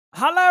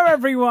Hello,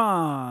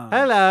 everyone.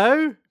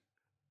 Hello.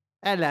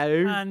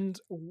 And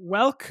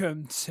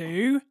welcome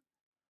to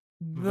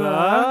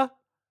The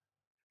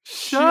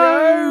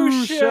Show.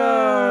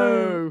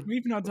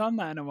 We've not done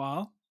that in a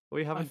while.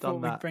 We haven't thought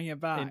done we'd that bring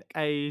it back. in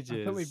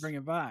ages. I thought we'd bring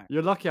it back.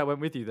 You're lucky I went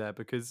with you there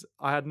because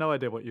I had no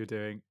idea what you were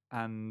doing.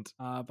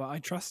 But I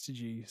trusted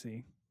you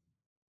see.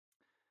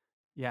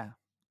 Yeah.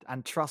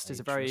 And trust is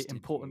a very trusted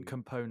important you.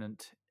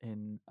 component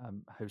in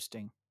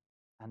hosting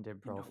and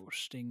improv.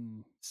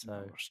 Hosting.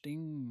 So-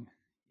 Hosting.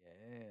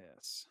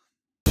 Yes.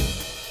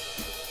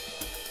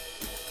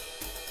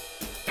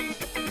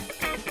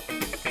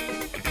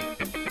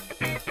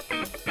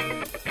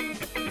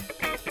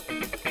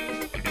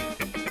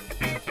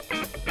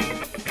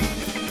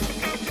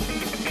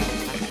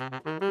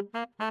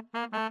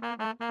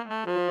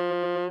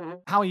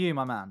 How are you,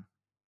 my man?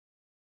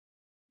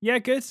 Yeah,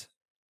 good.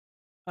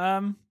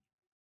 Been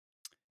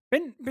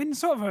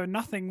sort of a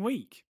nothing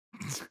week.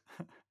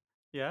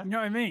 Yeah. You know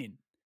what I mean?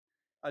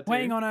 I do.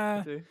 Waiting on I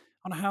a do.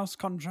 house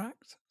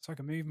contract so I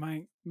can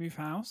move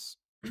house.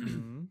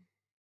 Mm.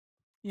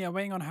 Yeah,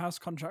 waiting on a house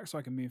contract so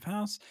I can move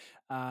house.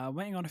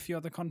 Waiting on a few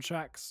other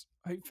contracts,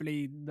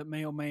 hopefully that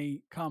may or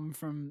may come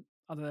from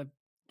other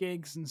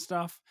gigs and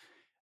stuff.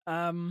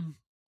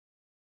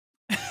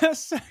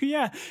 So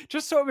yeah,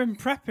 just sort of been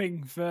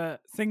prepping for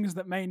things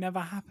that may never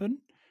happen.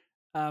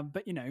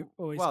 But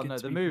always Well, good no,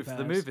 to the be move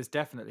prepared. is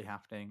definitely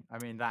happening. I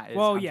mean, that is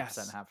Well, 100%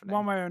 yes, happening.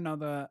 one way or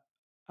another.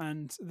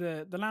 And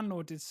the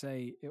landlord did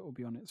say it will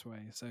be on its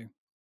way. So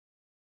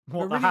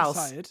What, we're the really house?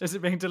 excited. Is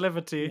it being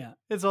delivered to you? Yeah.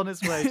 Get an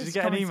It's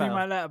email? coming through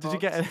my Did you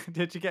get letterbox.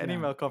 did you get an Yeah.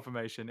 email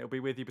confirmation? It'll be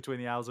with you between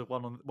the hours of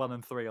 1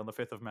 and 3 on the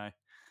 5th of May.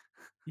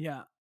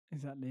 Yeah,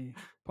 exactly.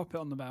 Pop it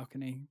on the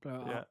balcony,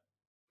 blow it Yeah.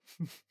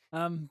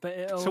 up. But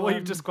it'll. So what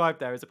you've described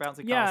there is a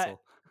bouncy castle.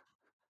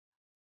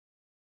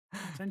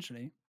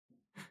 Essentially.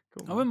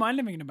 Cool, I man. wouldn't mind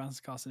living in a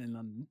bouncy castle in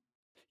London.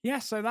 Yeah,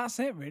 so that's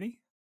it really.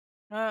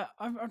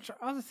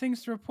 Other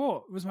things to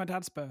report. It was my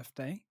dad's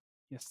birthday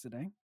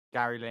yesterday.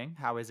 Gary Ling,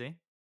 how is he?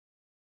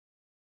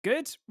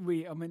 Good.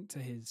 I went to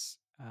his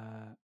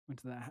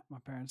my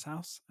parents'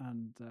 house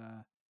and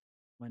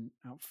went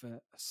out for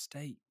a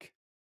steak.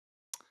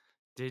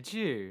 Did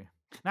you?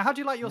 Now, how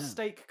do you like your Yeah.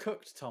 steak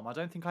cooked, Tom? I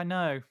don't think I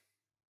know.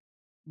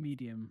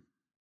 Medium.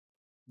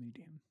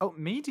 Oh,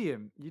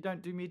 medium. You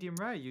don't do medium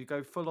rare. You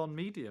go full on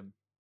medium.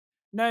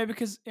 No,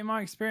 because in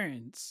my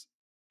experience,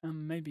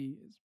 and maybe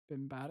it's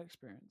been bad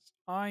experience,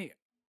 I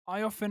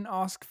often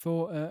ask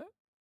for a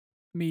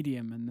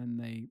medium, and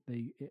then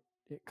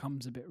it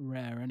comes a bit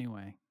rare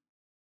anyway.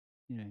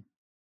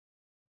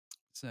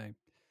 So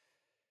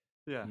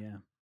Yeah.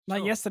 like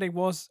Sure. yesterday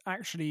was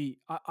actually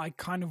I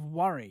kind of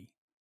worry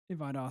if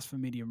I'd asked for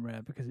medium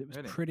rare because it was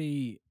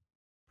Really?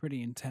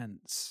 pretty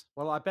intense.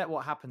 Well, I bet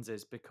what happens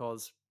is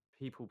because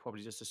people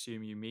probably just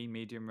assume you mean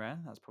medium rare.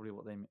 That's probably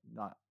what they mean,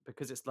 like,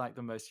 because it's like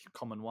the most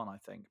common one, I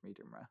think,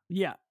 medium rare.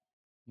 Yeah.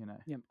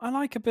 Yeah, I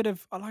like a bit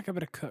of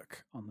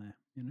cook on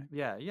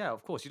there. Yeah,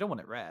 of course. You don't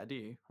want it rare, do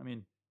you? I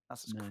mean,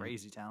 that's just No.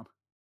 crazy town.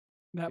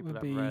 That People would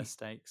have be rare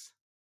steaks.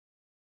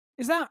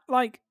 Is that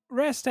like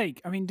rare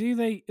steak? I mean,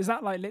 is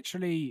that like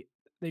literally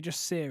they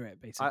just sear it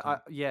basically?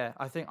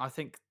 I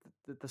think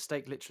the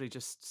steak literally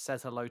just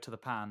says hello to the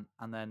pan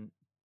and then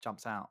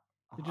jumps out.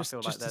 I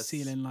feel like to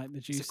seal in like the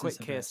it's juices. a quick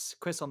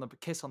kiss on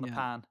the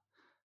pan,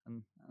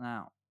 and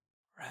out.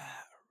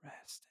 Rare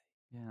steak.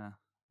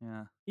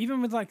 Yeah.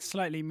 Even with like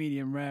slightly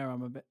medium rare,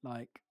 I'm a bit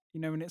like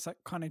when it's like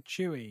kind of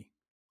chewy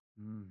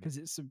because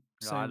it's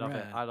so I love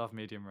rare. it. I love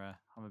medium rare.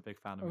 I'm a big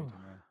fan of medium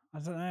rare. I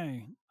don't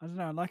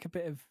know. I like a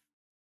bit of.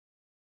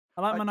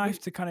 I like my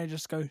knife to kind of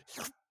just go.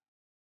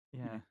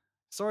 Yeah.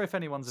 Sorry if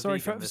anyone's a sorry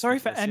vegan. Sorry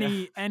for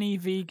any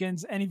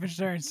vegans, any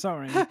vegetarians.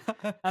 Sorry.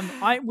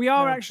 I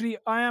am actually.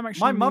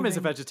 My mum is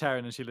a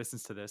vegetarian and she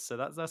listens to this, so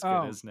that's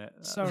good, isn't it?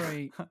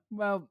 Sorry.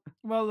 well,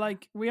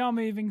 like we are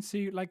moving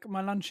to like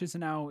my lunches are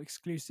now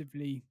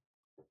exclusively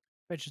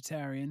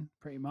vegetarian,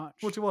 pretty much.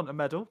 What do you want? A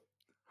medal?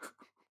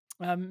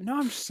 No,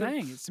 I'm just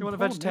saying it's you important, want a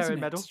vegetarian isn't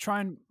it, medal?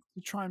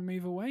 to try and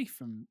move away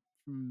from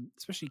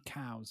especially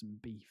cows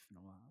and beef and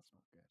all that. That's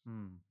not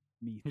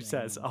good. He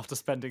says after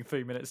spending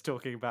 3 minutes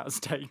talking about a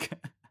steak.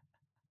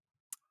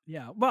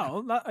 Yeah,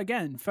 well,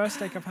 again, first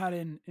steak I've had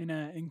in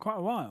quite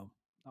a while.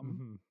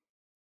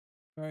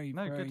 Very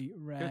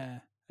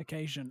rare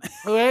occasion.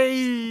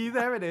 Hey,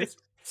 there it is.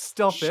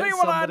 Stop See it!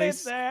 what I did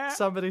there?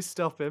 Somebody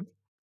stop him.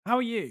 How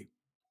are you?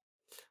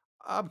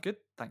 I'm good,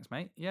 thanks,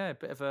 mate. Yeah, a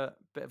bit of a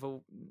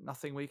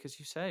nothing week, as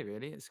you say.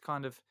 Really, it's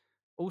kind of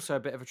also a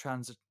bit of a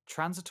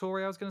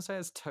transitory. I was going to say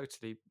it's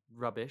totally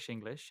rubbish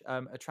English.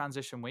 A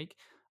transition week.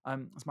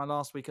 It's my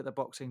last week at the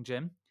boxing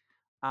gym,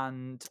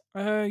 and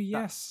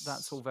yes,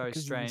 that's all very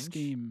strange.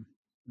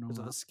 Because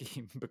of the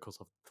scheme. Because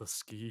of the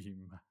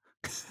scheme.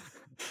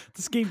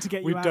 The scheme to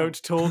get you we out.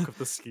 don't talk of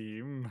the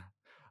scheme.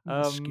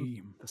 The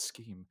scheme. The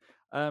scheme.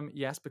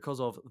 Yes, because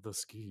of the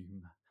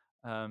scheme.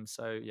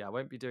 So yeah, I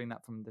won't be doing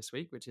that from this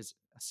week, which is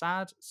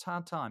sad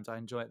times. I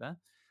enjoy it there.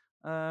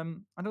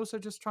 And also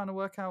just trying to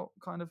work out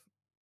kind of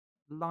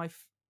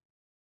life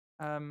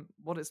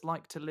what it's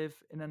like to live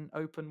in an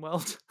open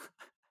world.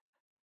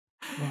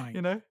 You Right.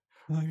 know,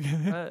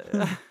 Okay.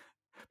 uh,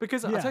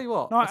 because I tell Yeah. you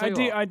what, No, I tell you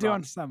what, I do right?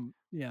 understand.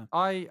 Yeah.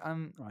 I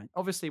Right.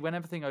 obviously when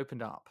everything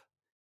opened up,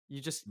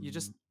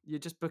 Mm. you're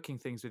just booking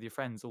things with your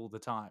friends all the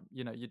time.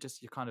 You know, you're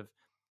kind of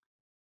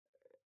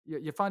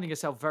you're finding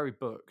yourself very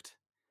booked,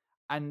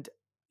 and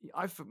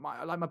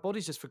my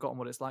body's just forgotten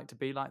what it's like to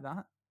be like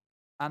that,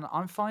 and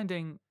I'm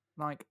finding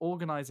like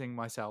organizing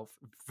myself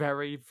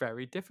very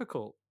very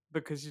difficult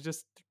because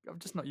I'm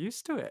just not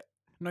used to it.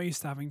 Not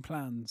used to having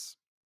plans.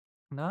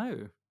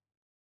 No,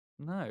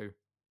 no.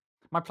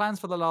 My plans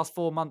for the last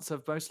 4 months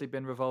have mostly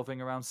been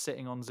revolving around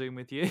sitting on Zoom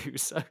with you.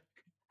 So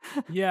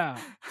Yeah.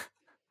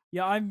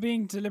 Yeah, I'm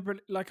being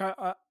deliberate. Like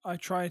I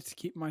try to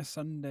keep my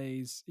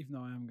Sundays, even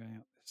though I am going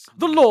out this the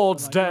Sunday. But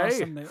Lord's like last Day.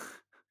 Sunday,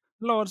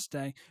 Lord's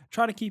Day,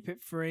 try to keep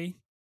it free,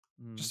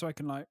 Mm, just so I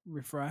can like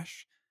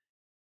refresh.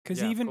 Because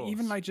yeah, of even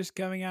course. like just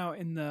going out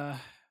in the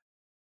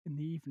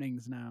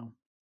evenings now,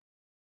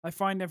 I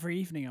find every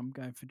evening I'm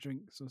going for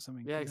drinks or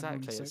something Yeah, because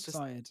everyone's exactly. so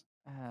excited.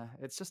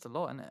 It's just a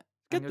lot, isn't it?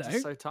 And Good you're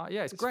just though. so tired.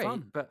 Yeah, it's It's great,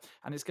 fun. but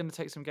and it's going to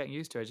take some getting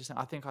used to.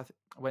 I think I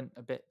went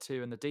a bit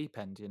too in the deep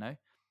end. You know,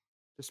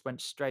 just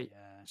went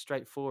Yeah,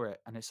 straight for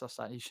it, and it's just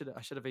like I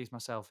should have eased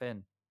myself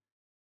in.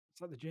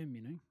 it's like the gym,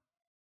 you know.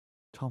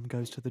 Tom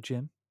goes to the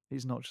gym.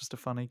 He's not just a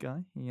funny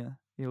guy.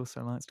 He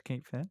also likes to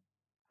keep fit.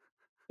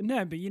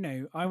 No, but you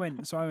know, I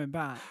went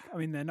back. I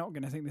mean, they're not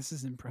going to think this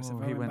is Oh,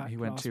 impressive. I went he back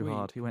went last too week,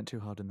 hard. He went too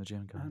hard in the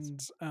gym,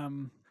 guys.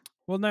 and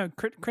well, no,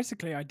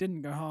 critically, I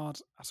didn't go hard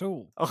at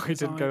all Oh, he because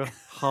didn't I go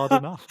hard I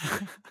enough.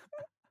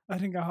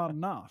 didn't go hard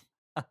enough.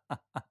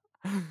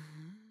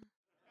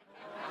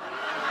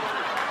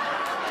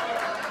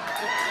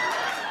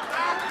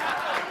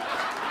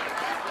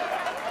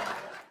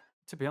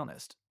 To be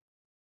honest,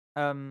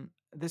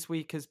 this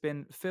week has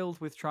been filled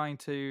with trying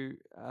to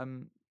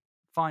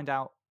find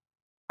out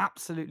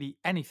absolutely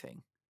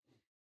anything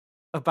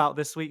about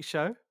this week's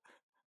show.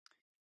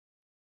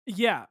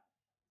 Yeah,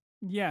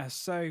 yeah.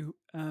 So,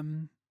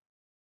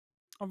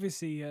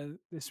 obviously,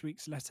 this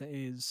week's letter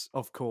is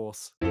Of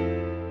course.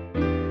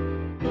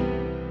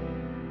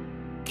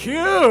 Q!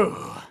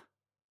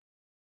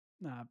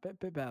 nah, a bit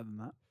better than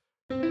that.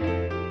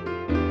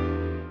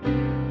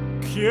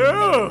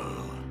 Q!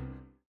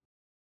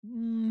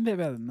 Bit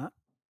better than that.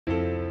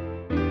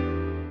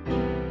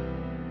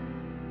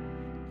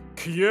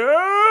 Q!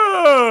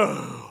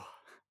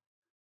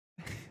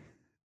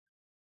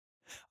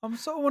 I'm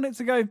sort of want it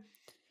to go.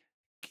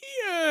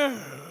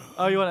 Yeah.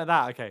 Oh, you wanted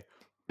that? Okay.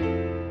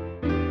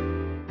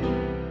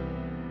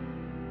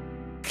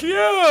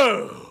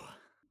 Q!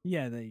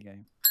 Yeah, there you go.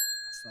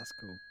 That's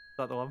cool. Is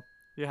that the one?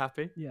 You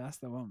happy? Yeah, that's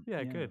the one.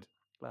 Yeah, Yeah. good.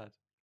 Glad.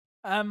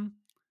 Um.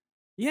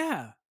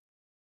 Yeah.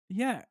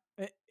 Yeah.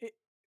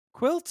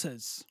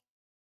 Quilters.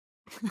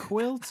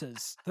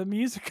 Quilters. The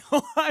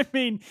musical. I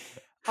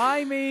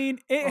mean,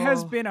 it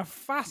has Oh, been a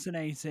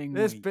fascinating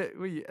this week.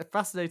 bit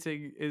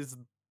fascinating is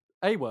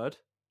a word.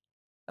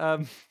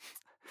 Um,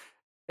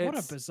 What a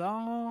it's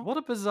bizarre what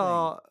a thing.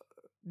 bizarre,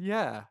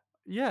 yeah,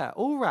 yeah,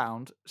 all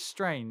round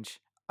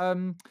strange.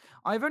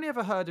 I've only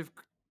ever heard of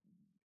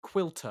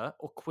quilter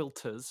or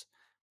quilters.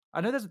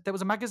 I know there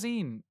was a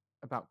magazine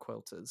about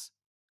quilters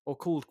or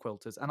called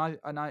quilters, and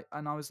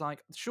I was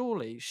like,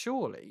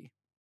 surely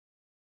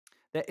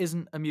there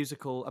isn't a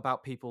musical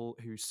about people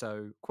who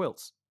sew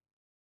quilts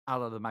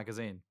out of the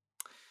magazine.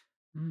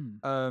 Mm,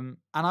 And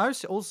I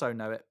also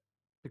know it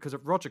because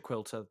of Roger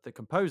Quilter, the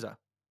composer.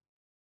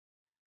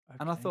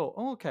 And I okay. thought,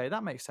 oh, okay,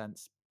 that makes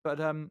sense. But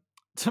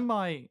to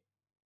my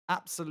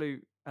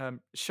absolute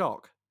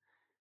shock,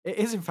 it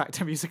is in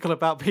fact a musical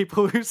about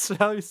people who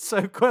sew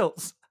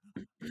quilts.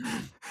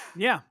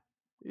 Yeah,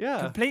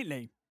 Yeah.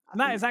 completely. And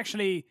that is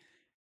actually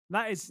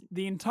that is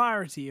the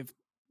entirety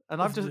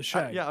And I've of just the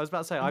show. yeah, I was about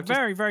to say And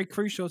very, very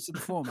crucial to the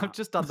I've format.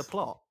 just done the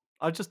plot.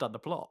 I've just done the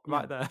plot Yeah.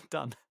 right there,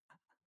 done.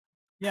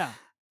 Yeah.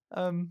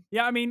 Um,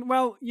 Yeah, I mean,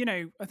 well, you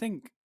know, I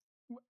think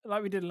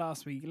like we did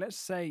last week, let's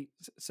say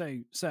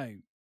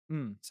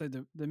mm. so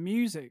the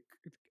music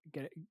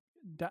get it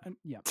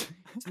yeah.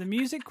 So the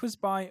music was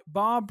by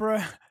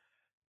Barbara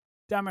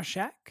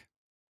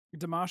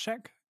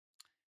Damashek,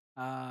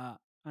 uh,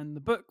 and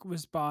the book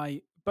was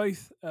by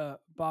both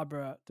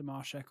Barbara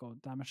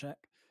Damashek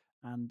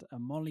and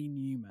Molly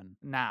Newman.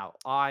 Now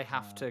I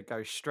have Uh, to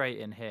go straight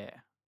in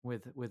here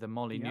with a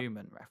Molly yep.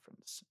 Newman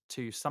reference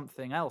to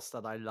something else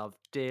that I love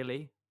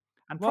dearly,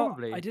 and Well, I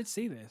probably did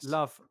see this.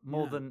 love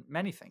more Yeah, than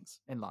many things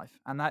in life,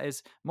 and that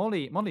is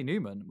Molly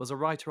Newman was a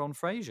writer on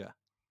Frasier,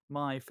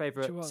 my she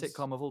favorite was.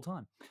 sitcom of all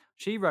time.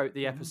 She wrote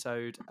the Yeah,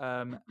 episode.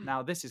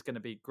 Now this is going to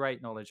be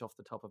great knowledge off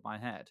the top of my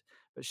head,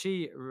 but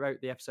she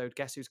wrote the episode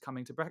 "Guess Who's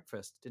Coming to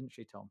Breakfast," didn't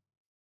she, Tom?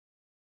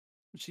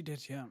 she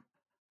did. Yeah,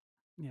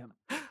 yeah,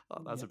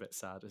 Oh, that's a yep, bit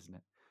sad, isn't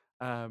it?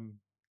 Um,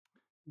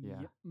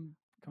 yeah. yep. Coming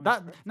to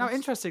That now, breakfast.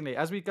 interestingly,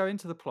 as we go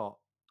into the plot,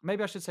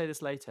 maybe I should say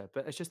this later,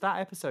 but it's just that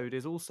episode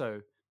is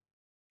also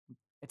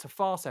it's a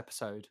farce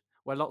episode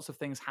where lots of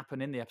things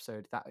happen in the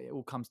episode that it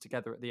all comes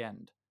together at the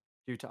end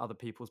due to other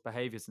people's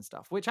behaviors and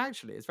stuff, which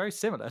actually is very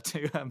similar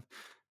to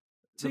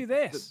the To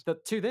this.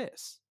 to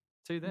this,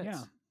 to Yeah.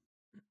 this.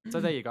 So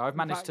there you go. I've In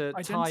managed fact,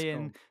 to tie in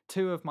identical.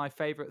 two of my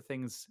favorite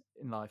things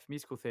in life: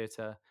 musical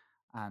theatre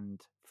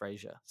and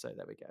Frasier. So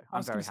there we go. I I'm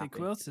was going very to say happy.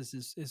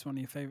 quilters is one of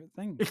your favorite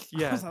things. I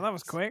Yeah, was like, that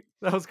was quick.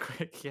 that was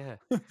quick. Yeah,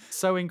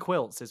 sewing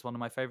quilts is one of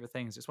my favorite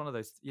things. It's one of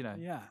those,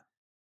 Yeah.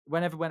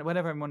 whenever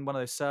I'm in one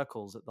of those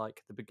circles at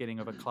like the beginning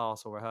of a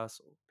class or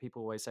rehearsal,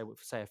 people always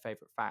say a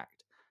favorite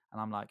fact,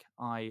 and I'm like,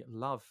 I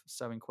love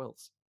sewing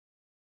quilts.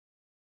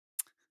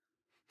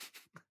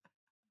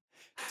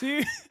 Do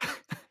you,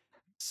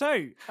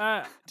 so,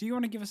 do you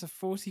want to give us a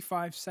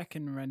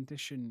 45-second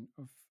rendition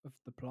of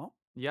the plot?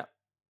 Yep.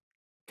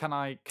 Can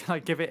I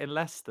give it in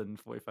less than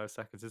 45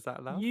 seconds? Is that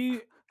allowed?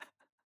 You,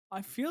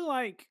 I feel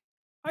like,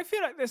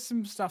 there's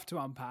some stuff to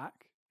unpack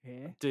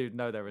here. Dude,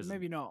 no, there isn't.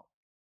 Maybe not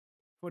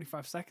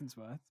 45 seconds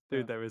worth,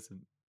 Dude, but there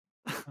isn't.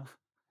 uh,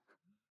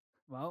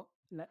 well,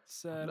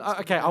 let's give it a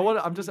Okay, go.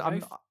 I'm Here just you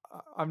go.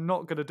 I'm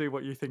not gonna do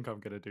what you think I'm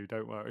gonna do.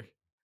 Don't worry.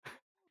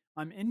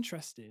 I'm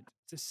interested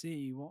to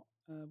see what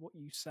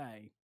you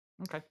say.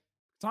 Okay.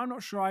 So I'm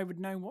not sure I would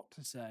know what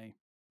to say,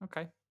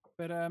 Okay.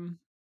 but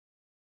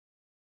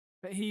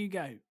here you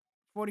go.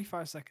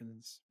 45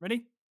 seconds.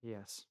 Ready?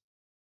 Yes.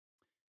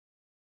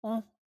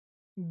 Un,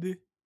 deux,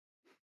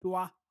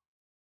 trois,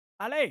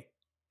 allez!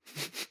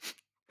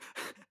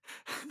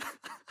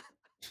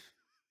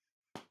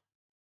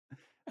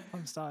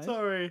 I'm started.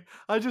 Sorry,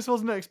 I just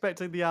wasn't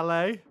expecting the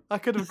LA. I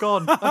could have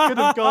gone. I could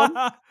have gone,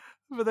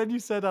 but then you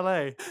said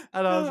LA,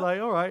 and I was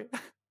like, all right.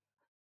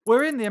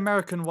 We're in the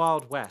American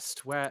Wild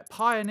West, where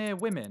pioneer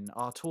women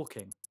are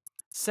talking.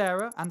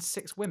 Sarah and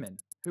six women,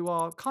 who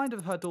are kind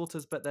of her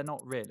daughters, but they're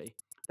not really.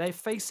 They're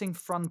facing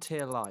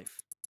frontier life.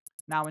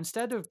 Now,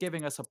 instead of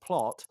giving us a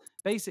plot,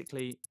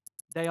 basically,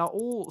 they are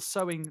all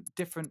sewing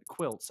different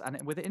quilts, and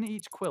within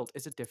each quilt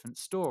is a different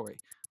story.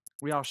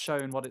 We are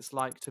shown what it's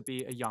like to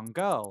be a young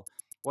girl,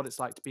 what it's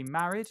like to be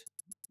married,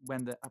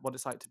 what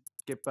it's like to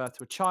give birth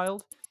to a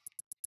child,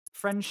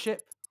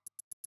 friendship,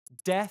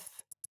 death,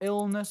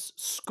 illness,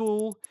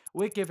 school.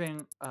 We're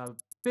giving a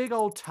big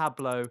old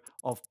tableau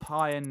of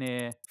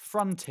pioneer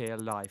frontier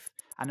life.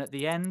 And at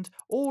the end,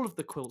 all of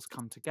the quilts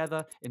come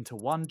together into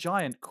one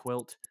giant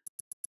quilt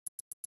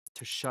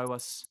to show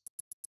us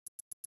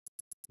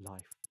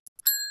life.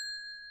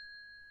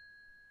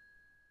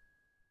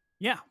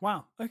 Yeah,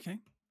 wow. Okay.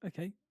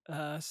 Okay.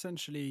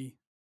 Essentially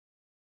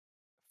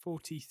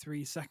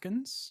 43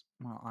 seconds.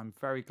 Well, I'm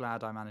very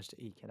glad I managed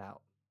to eke it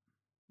out.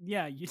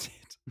 Yeah, you did.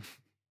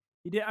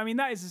 You did. I mean,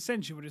 that is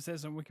essentially what it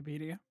says on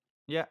Wikipedia.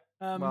 Yeah,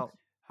 Um, well,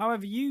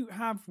 However, you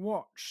have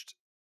watched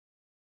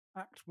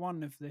Act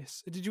 1 of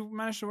this. Did you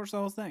manage to watch the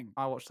whole thing?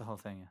 I watched the whole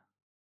thing. Yeah.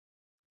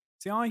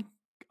 See,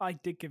 I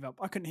did give up.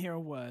 I couldn't hear a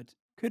word.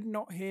 Could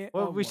not hear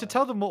Well, a we should word.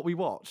 tell them what we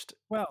watched.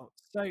 Well,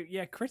 so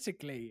yeah,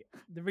 critically,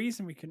 the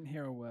reason we couldn't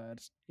hear a word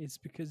is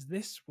because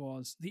this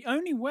was the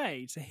only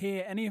way to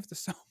hear any of the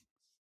songs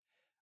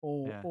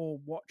Yeah. or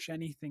watch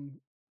anything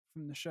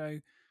from the show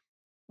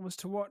was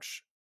to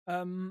watch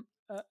um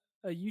a,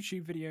 a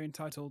YouTube video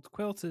entitled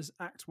Quilters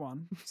Act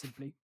 1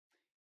 simply,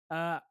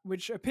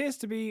 which appears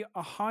to be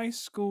a high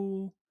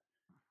school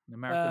An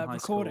American high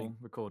recording school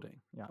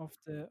recording. Yeah. of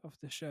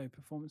the show,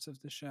 performance of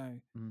the show,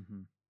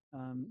 hmm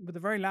with a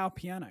very loud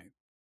piano,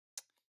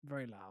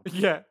 very loud.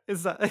 Yeah,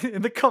 is that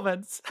in the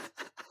comments?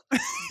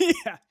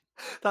 Yeah,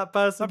 That the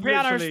person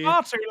piano is literally.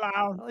 far too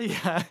loud.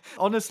 Yeah,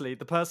 honestly,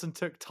 the person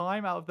took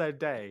time out of their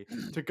day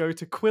to go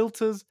to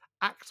Quilters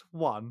Act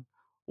 1,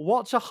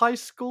 watch a high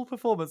school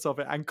performance of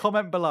it, and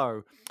comment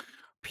below.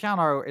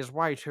 Piano is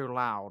way too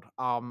loud.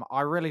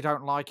 I really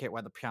don't like it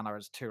when the piano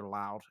is too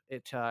loud.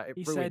 It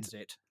He said, ruins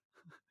it.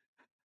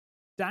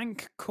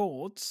 "Dank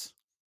chords."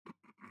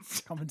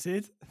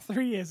 Commented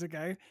 3 years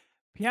ago,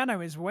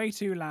 "Piano is way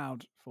too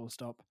loud." Full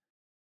stop.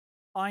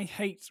 "I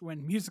hate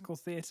when musical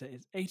theatre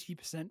is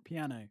 80%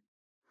 piano."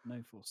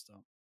 No full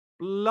stop.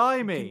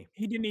 Blimey.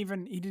 He didn't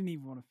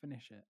even want to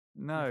finish it. Left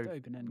No. it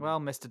open ended. Well,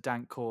 Mr.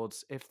 Dank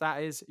Chords, if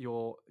that is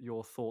your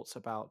thoughts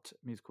about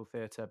musical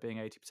theatre being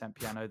 80%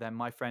 piano, then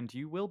my friend,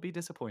 you will be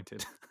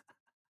disappointed.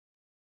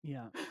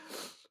 Yeah,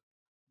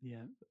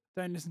 yeah.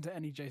 Don't listen to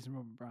any Jason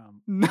Robert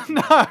Brown.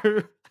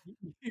 No.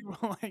 You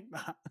will like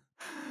that.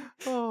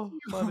 Oh, You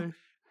will funny.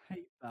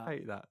 hate that.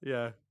 Hate that.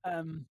 Yeah.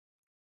 Um,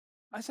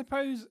 I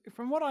suppose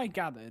from what I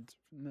gathered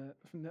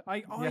from the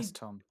Yes,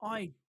 Tom.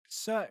 I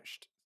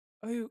searched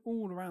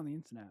all around the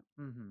internet.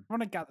 hmm From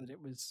what I gathered,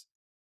 it was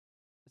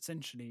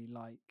essentially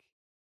like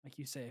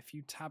you say, a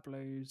few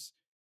tableaus,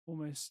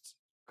 almost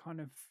kind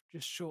of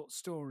just short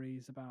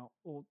stories about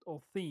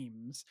or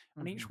themes,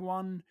 and hmm each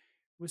one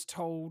was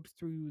told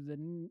through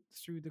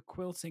the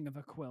quilting of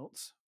a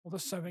quilt or the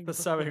sewing The of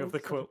a sewing of the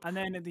quilt, quilt. and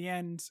then at the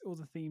end, all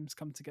the themes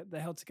come together. They're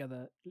held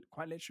together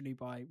quite literally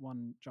by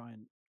one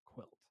giant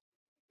quilt,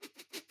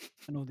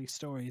 and all these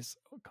stories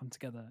come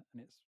together,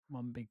 and it's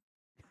one big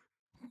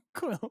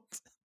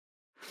quilt.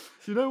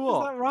 You know Is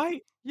what? that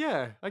right?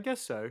 Yeah, I guess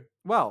so.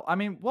 Well, I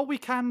mean, what we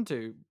can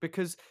do,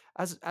 because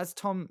as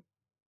Tom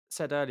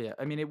said earlier,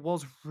 I mean, it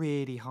was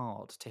really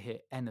hard to hear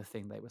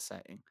anything they were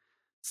saying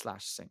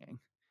slash singing.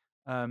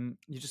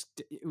 You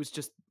just it was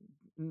just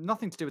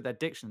nothing to do with their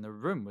diction. The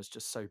room was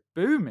just so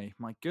boomy.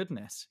 My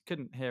goodness,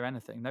 couldn't hear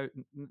anything. No,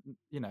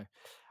 you know.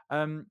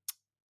 Um,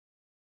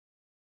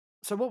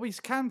 so what we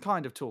can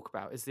kind of talk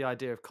about is the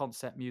idea of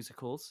concept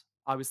musicals.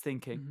 I was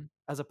thinking, Hmm.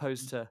 as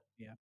opposed Hmm. to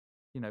Yeah.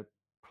 you know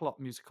plot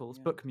musicals,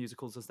 Yeah. book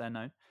musicals as they're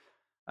known.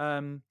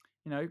 Um,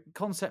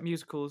 concept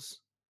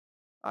musicals.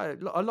 A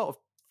lot of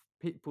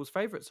people's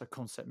favorites are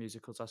concept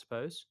musicals, I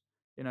suppose.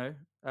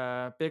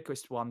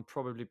 Biggest one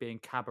probably being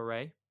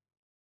Cabaret.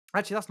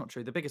 Actually, that's not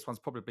true. The biggest one's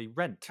probably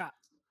Rent.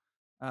 Cats.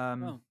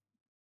 Um, Oh,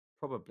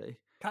 Probably.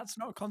 cats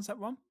not a concept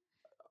one.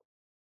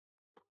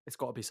 It's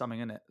gotta be something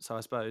in it, so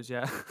I suppose,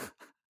 yeah. I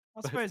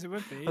But suppose it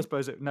would I be.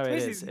 suppose it no, It's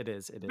it is, basically it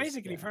is, it is,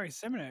 basically yeah. very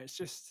similar. It's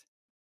just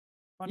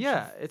a bunch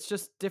Yeah, of it's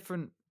just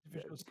different,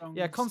 individual yeah, songs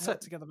held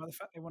concept together by the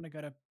fact they want to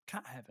go to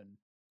cat heaven,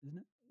 isn't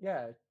it?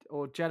 yeah,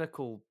 or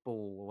Jellicle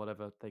Ball or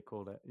whatever they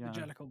call it, The yeah.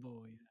 Jellicle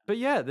Boy. But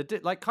yeah,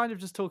 like, kind of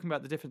just talking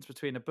about the difference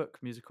between a book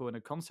musical and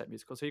a concept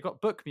musical. So you've got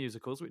book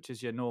musicals, which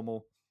is your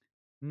normal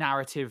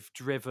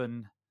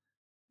narrative-driven,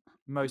 Yeah.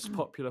 most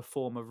popular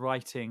form of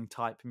writing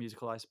type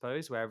musical, I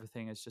suppose, where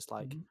everything is just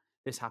like, Hmm.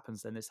 this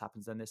happens, then this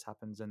happens, then this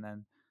happens, and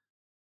then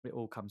it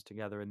all comes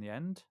together in the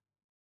end.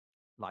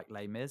 Like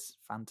Les Mis,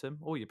 Phantom,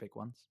 all your big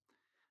ones.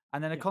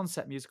 And then a Yeah.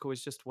 concept musical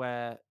is just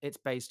where it's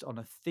based on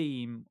a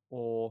theme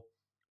or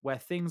where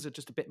things are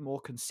just a bit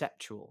more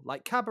conceptual.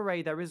 Like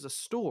Cabaret, there is a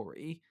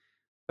story,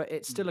 but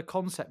it's Mm. still a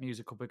concept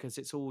musical because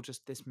it's all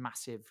just this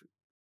massive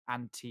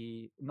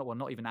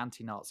not even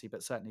anti-Nazi,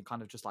 but certainly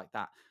kind of just like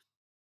that.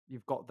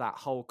 You've got that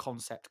whole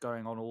concept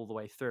going on all the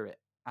way through it.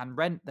 And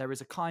Rent, there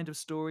is a kind of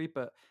story,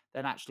 but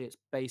then actually it's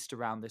based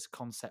around this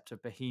concept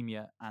of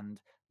Bohemia and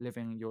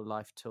living your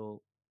life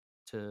till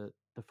to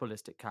the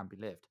fullest it can be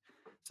lived.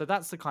 So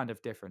that's the kind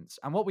of difference.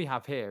 And what we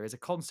have here is a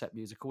concept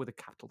musical with a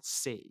capital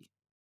C.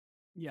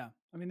 Yeah.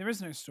 I mean, there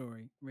is no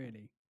story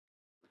really,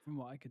 from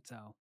what I could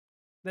tell.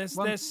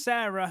 Well, There's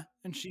Sarah,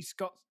 and she's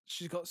got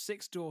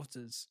six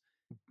daughters,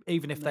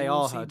 even if and they they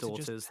all are her seem to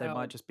just daughters, they might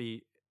tell. just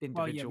be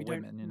Well, yeah, we individual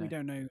don't women, we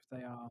don't know if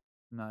they are.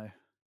 No.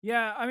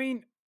 Yeah, I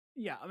mean,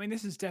 yeah, I mean,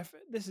 this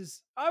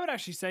is. I would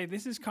actually say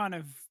this is kind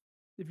of,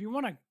 if you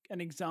want an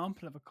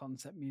example of a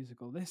concept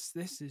musical, this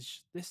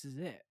is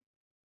it.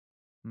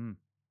 Hmm.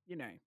 You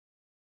know,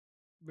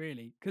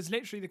 really, because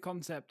literally the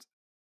concept.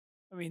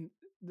 I mean,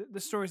 the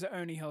stories are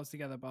only held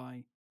together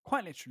by,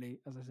 quite literally,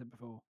 as I said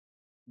before,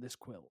 this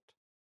quilt.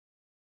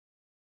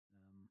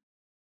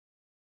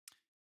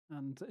 Um,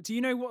 and do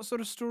you know what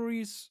sort of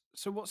stories?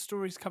 So, what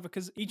stories cover?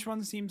 Because each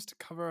one seems to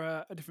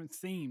cover a different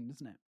theme,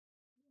 doesn't it?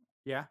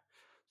 Yeah.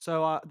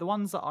 So the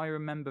ones that I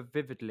remember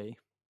vividly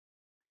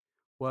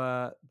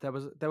there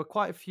were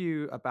quite a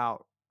few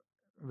about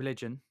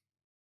religion,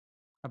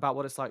 about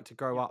what it's like to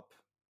grow Yeah. up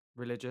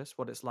religious,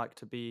 what it's like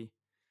to be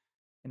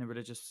in a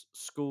religious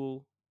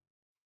school.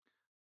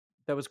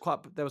 There was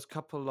a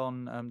couple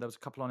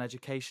on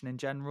education in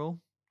general,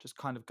 just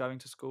kind of going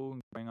to school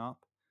and growing up.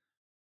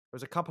 There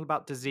was a couple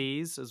about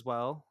disease as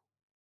well,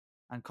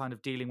 and kind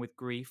of dealing with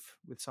grief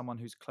with someone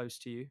who's close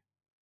to you.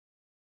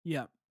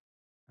 Yeah.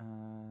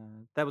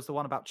 There was the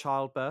one about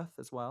childbirth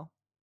as well.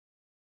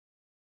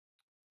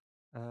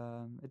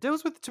 It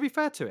deals with, to be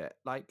fair to it,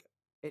 like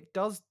it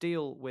does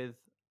deal with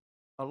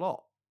a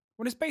lot.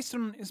 Well, it's based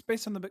on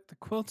the book The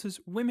Quilters,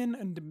 Women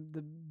and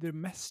the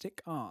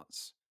Domestic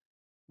Arts.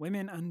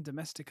 Women and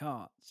Domestic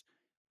Arts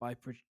by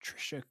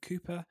Patricia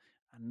Cooper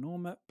and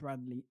Norma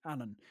Bradley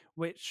Allen,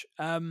 which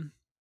I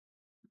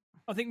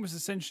think was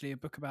essentially a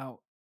book about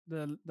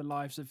the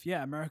lives of,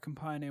 yeah, American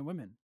pioneer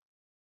women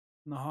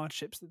and the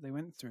hardships that they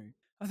went through.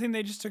 I think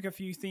they just took a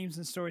few themes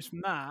and stories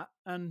from that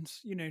and,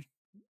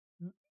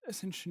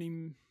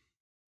 essentially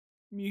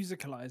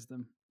musicalized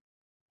them,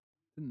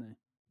 didn't they?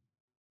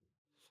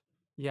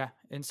 Yeah,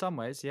 in some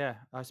ways, yeah.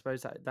 I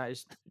suppose that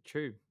is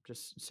true.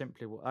 Just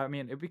simply, I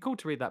mean, it'd be cool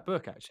to read that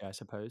book. Actually, I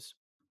suppose.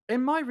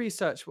 In my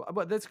research,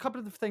 well, there's a couple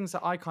of the things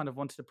that I kind of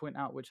wanted to point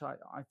out, which I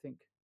think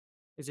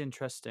is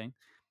interesting.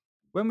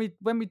 When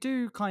we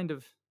do kind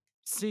of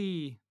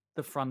see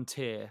the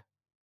frontier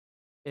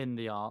in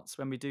the arts,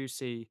 when we do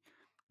see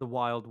the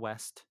Wild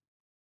West,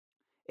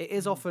 it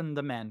is Mhm. often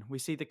the men. We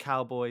see the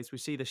cowboys, we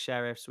see the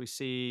sheriffs, we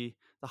see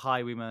the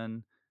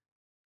highwaymen.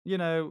 We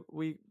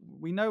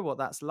know what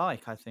that's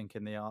like, I think,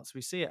 in the arts.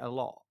 We see it a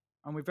lot.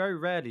 And we very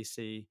rarely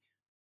see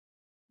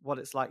what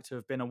it's like to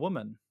have been a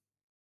woman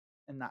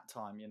in that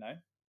time.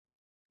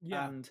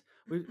 Yeah. And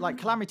we like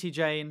Calamity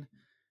Jane,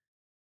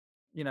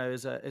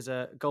 is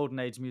a golden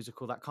age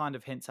musical that kind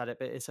of hints at it,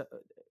 but it's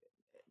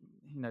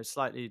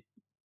slightly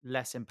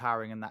less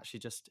empowering in that she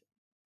just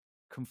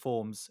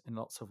conforms in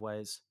lots of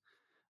ways.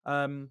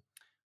 Um,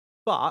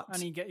 but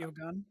Annie, Get Your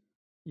Gun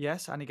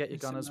Yes, and you get your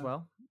is gun as similar.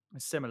 well.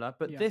 It's similar,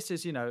 but Yeah. this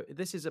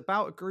is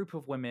about a group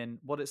of women,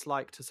 what it's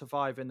like to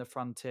survive in the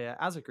frontier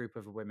as a group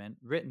of women,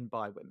 written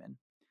by women.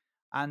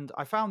 And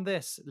I found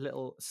this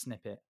little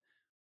snippet,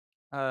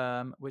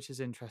 which is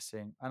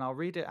interesting, and I'll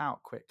read it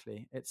out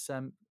quickly. It's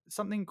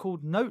something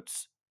called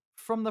Notes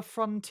from the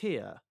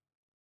Frontier,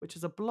 which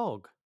is a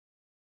blog.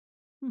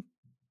 Hmm.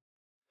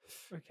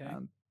 Okay.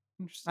 Um,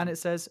 And Interesting. it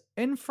says,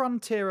 in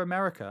frontier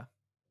America,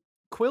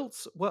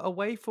 quilts were a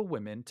way for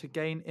women to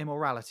gain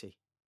immorality.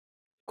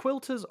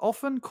 Quilters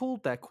often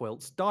called their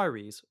quilts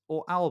diaries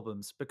or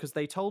albums because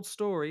they told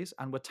stories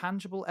and were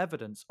tangible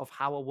evidence of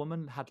how a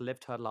woman had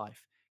lived her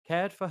life,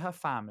 cared for her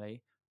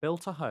family,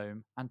 built a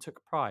home, and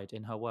took pride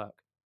in her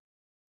work.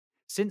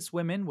 Since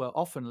women were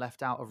often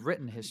left out of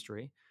written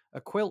history, a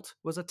quilt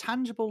was a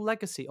tangible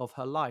legacy of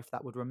her life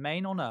that would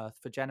remain on earth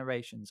for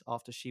generations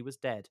after she was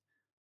dead.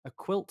 A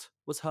quilt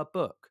was her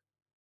book,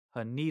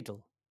 her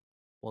needle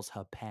was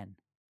her pen.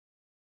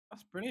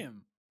 That's brilliant.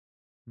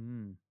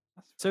 Mm.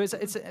 That's So very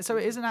it's brilliant. so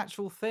it is an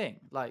actual thing.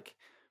 Like,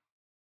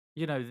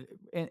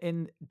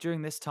 in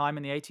during this time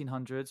in the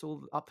 1800s,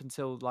 all up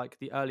until like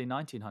the early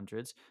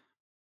 1900s,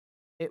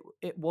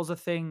 it was a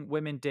thing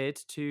women did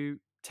to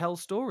tell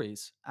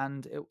stories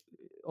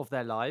of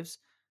their lives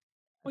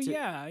Well, to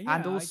yeah, and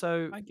yeah,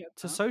 also I get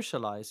to that.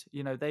 socialize.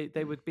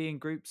 They would be in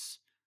groups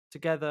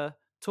together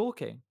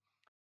talking.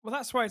 Well,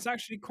 that's why it's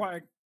actually quite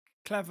a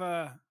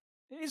clever.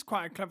 It is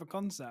quite a clever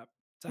concept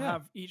to Yeah,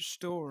 have each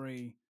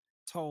story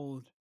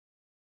told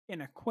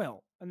in a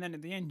quilt, and then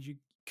at the end,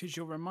 because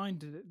you're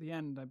reminded at the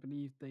end, I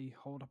believe they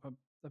hold up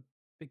a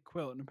big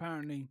quilt, and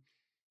apparently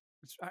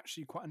it's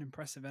actually quite an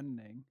impressive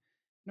ending.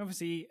 And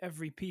obviously,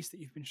 every piece that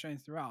you've been shown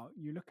throughout,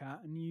 you look at,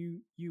 and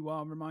you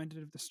are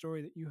reminded of the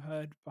story that you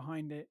heard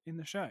behind it in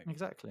the show.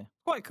 exactly.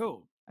 Quite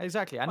cool.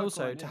 Exactly. And Quite a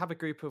cool also to idea. have a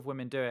group of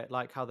women do it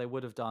like how they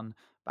would have done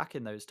back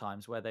in those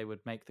times where they would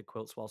make the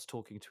quilts whilst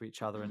talking to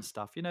each other and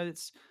stuff.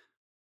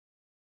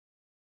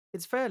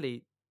 It's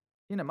fairly,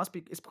 must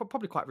be,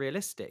 probably quite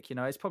realistic.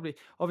 It's probably,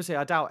 obviously,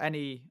 I doubt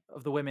any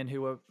of the women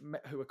who were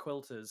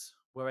quilters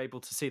were able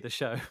to see the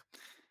show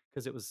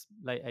because it was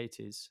late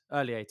 80s,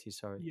 early 80s,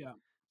 sorry. Yeah,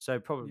 So yeah.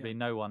 probably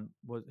no one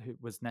who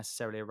was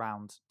necessarily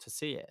around to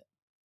see it.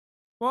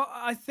 Well,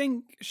 I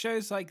think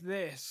shows like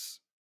this,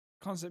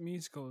 concept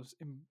musicals,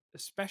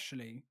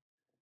 especially,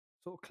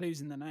 sort of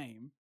clues in the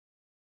name,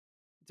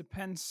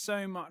 depends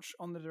so much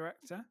on the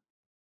director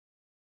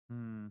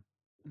Hmm.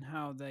 and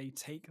how they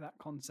take that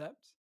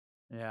concept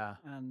Yeah.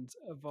 and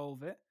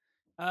evolve it.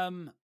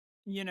 Um,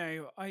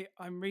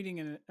 I'm reading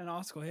an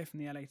article here from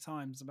the LA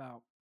Times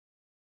about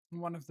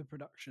one of the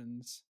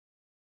productions,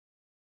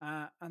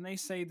 and they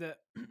say that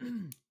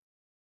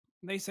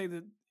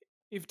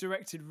if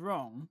directed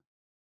wrong,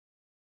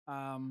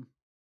 um,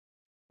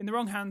 in the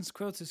wrong hands,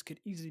 quilters could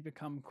easily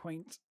become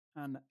quaint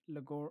and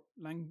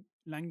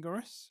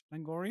langorious.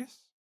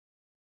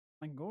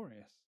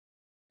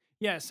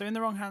 Yeah, so in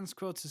the wrong hands,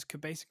 quilters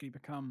could basically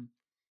become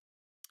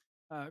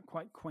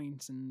quite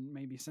quaint and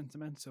maybe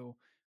sentimental.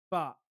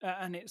 But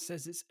and it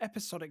says it's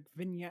episodic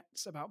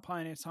vignettes about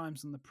pioneer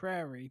times on the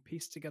prairie,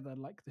 pieced together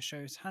like the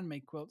show's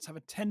handmade quilts, have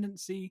a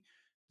tendency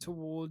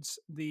towards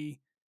the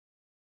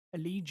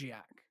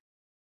elegiac.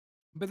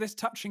 But this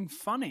touching,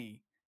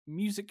 funny,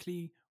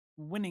 musically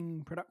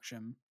winning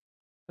production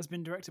has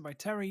been directed by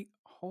Terry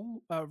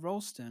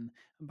Ralston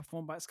and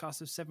performed by its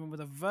cast of seven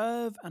with a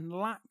verve and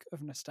lack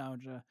of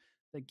nostalgia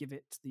that give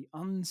it the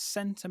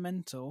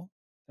unsentimental,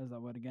 there's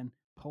that word again,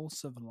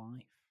 pulse of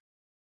life.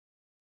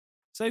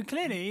 So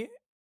clearly,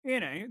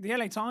 the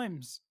LA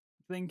Times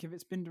think if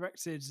it's been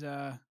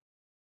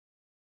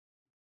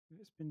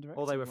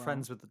Or they directed were well,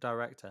 friends with the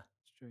director.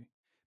 it's true.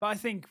 But I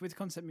think with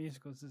concept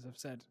musicals, as I've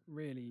said,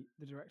 really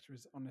the director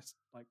is honest,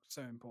 like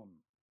so important.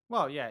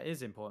 Well, yeah, it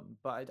is important,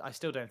 but I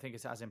still don't think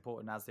it's as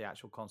important as the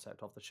actual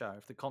concept of the show.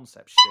 If the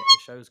concept's shit,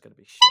 the show's going to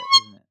be shit,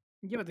 isn't it?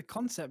 Yeah, but the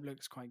concept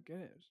looks quite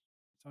good.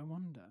 So I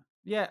wonder.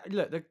 Yeah,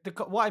 look,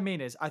 what I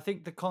mean is, I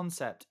think the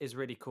concept is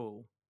really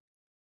cool.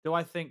 Do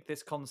I think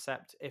this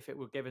concept, if it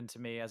were given to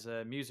me as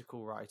a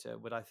musical writer,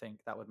 would I think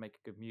that would make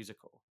a good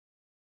musical?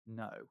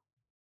 No.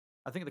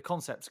 I think the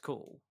concept's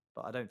cool,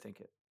 but I don't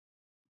think it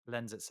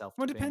lends itself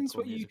Well, to it being a depends cool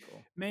what you.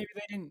 musical. Maybe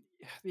they didn't.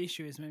 The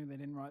issue is maybe they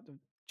didn't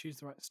choose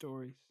the right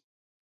stories.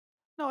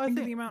 No, I Think of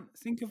think, the amount.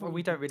 Think of well, what we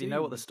you don't could really know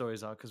do what the with.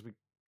 stories are because we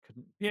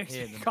couldn't Yeah, 'cause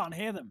hear you them. can't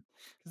hear them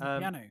because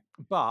of the Um, piano.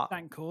 but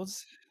Dank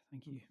chords.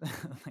 Thank you.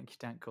 thank you,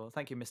 Dank. Cool.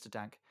 Thank you, Mr.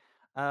 Dank.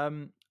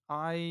 Um,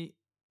 I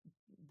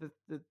the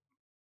the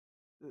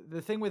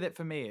the thing with it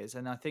for me is,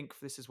 and I think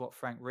this is what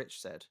Frank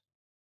Rich said.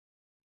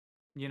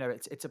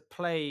 It's a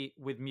play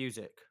with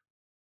music,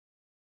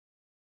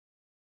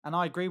 and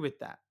I agree with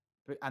that.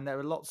 And there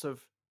are lots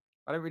of.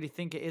 I don't really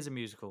think it is a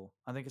musical.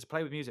 I think it's a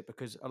play with music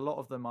because a lot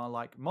of them are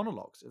like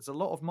monologues. There's a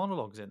lot of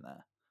monologues in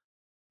there,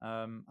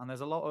 and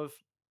there's a lot of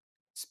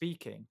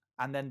speaking,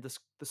 and then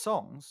the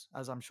songs,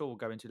 as I'm sure we'll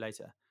go into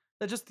later,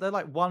 they're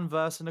like one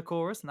verse and a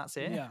chorus, and that's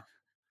it. Yeah.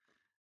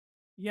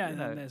 Yeah, You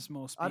and then know, there's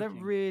more I don't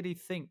speaking. really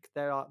think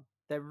they're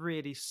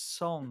really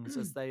songs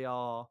as they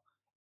are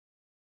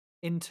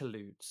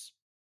interludes.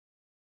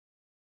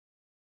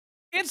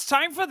 It's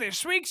time for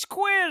this week's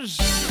quiz.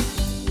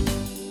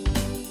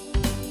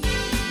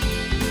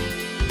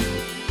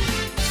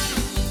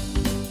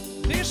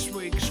 This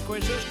week's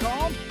quiz is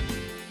called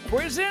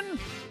Quizzing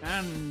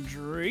and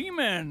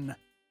Dreaming.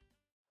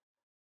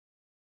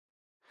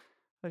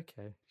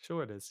 Okay,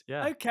 sure it is.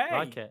 Yeah, like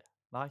Okay. it,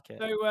 like it.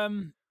 So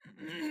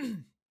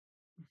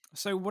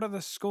So, what are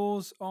the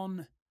scores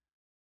on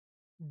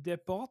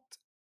Depot?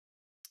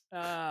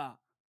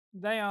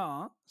 They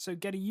are. So,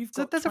 Getty, you've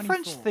So got there's a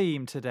French 24.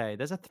 theme today.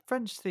 There's a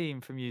French theme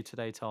from you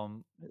today,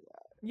 Tom.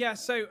 Yeah.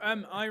 So, You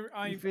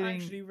I've feeling?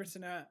 actually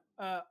written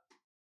a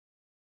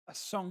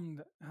song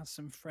that has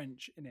some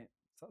French in it.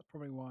 So that's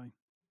probably why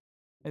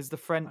Is the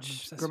I'm French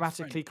obsessed with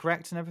grammatically French.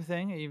 correct and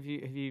everything? Have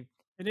you?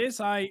 It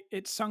is.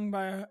 It's sung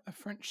by a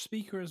French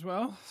speaker as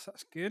well. So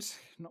that's good.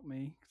 Not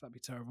me, because that'd be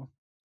terrible.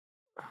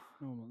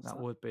 No one wants That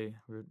that. would be,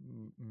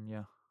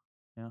 yeah,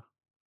 yeah.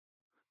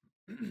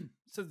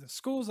 So the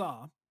scores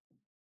are: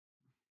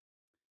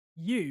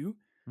 you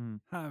Mm.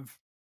 have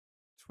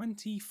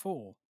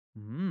 24,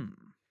 Mm.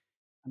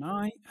 and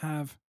I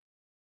have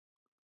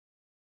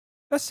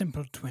a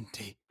simple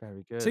 20.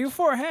 Very So good. you're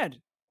 4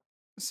 ahead.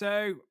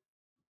 So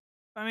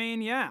I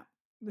mean, yeah,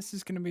 this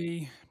is going to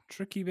be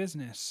tricky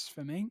business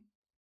for me.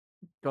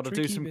 Got to do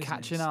Tricky some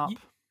catching business. up.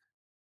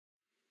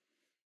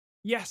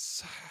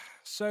 Yes.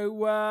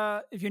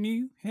 So if you're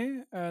new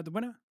here, the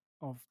winner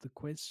of the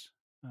quiz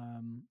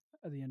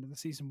at the end of the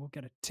season will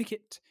get a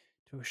ticket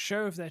to a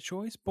show of their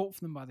choice, bought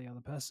for them by the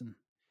other person.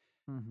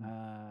 Hmm.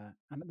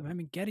 And at the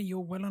moment, Getty, you're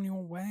well on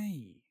your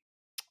way.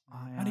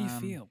 I How do you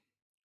am. feel?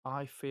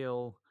 I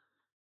feel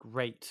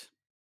great,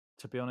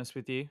 to be honest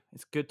with you.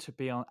 It's good to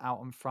be out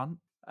on front.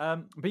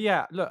 But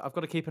yeah, look, I've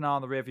got to keep an eye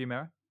on the rearview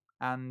mirror,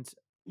 and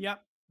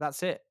Yep.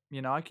 that's it.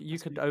 You know, you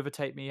That's could me.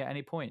 overtake me at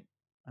any point.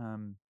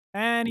 Um,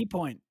 Any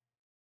point.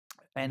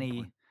 Any any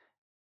point.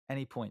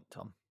 any point,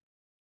 Tom.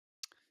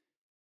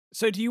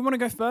 So do you want to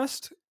go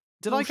first?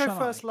 Did I Or go shall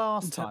first I? In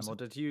last time, terms or of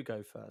did you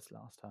go first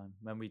last time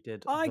when we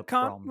did I the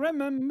can't prom?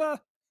 remember.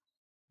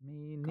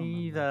 Me Can't remember.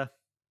 neither.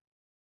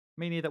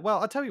 Me neither. Well,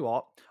 I'll tell you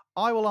what.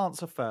 I will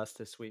answer first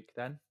this week,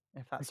 then,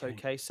 if that's Okay.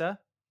 okay, sir.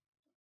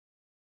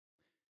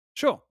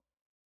 Sure.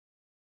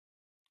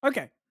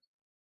 Okay.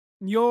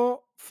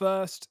 Your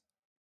first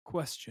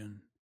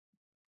question.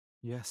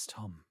 Yes,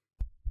 Tom.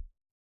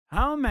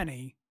 How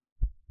many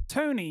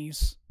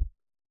Tonys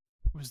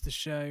was the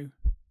show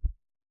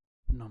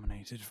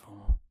nominated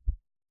for?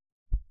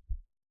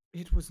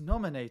 It was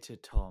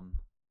nominated, Tom.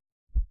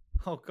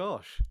 Oh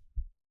gosh.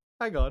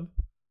 Hang on.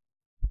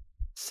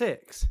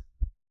 6.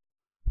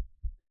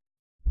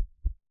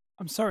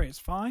 I'm sorry, it's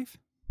 5.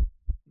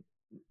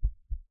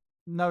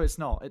 No, it's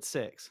not. It's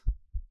 6.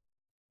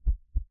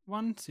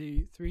 1,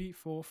 2, 3,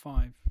 4,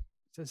 5. It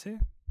says here.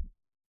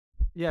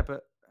 Yeah,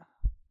 but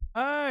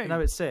Oh no,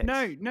 it's 6.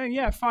 no,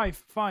 yeah,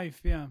 5,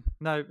 5, yeah.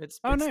 No, it's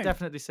Oh it's no,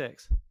 definitely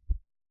 6.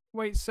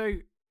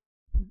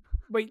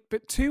 wait,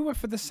 but 2 were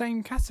for the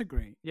same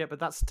category. Yeah, but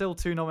that's still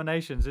 2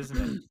 nominations, isn't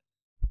it?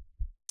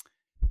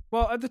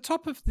 Well, at the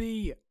top of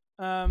the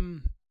oh,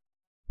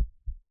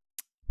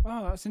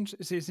 that's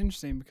interesting. It's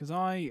interesting because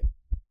I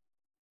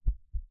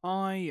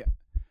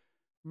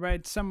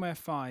read somewhere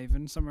 5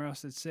 and somewhere else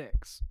said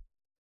 6.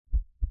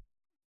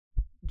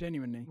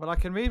 Genuinely. Well, I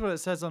can read what it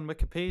says on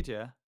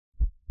Wikipedia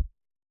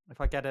if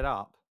I get it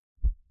up.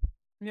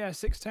 Yeah,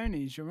 6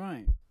 Tonys, you're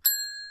right.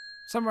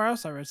 Somewhere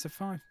else I read said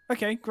 5.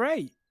 Okay,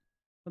 great.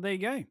 Well, there you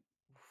go.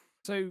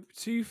 So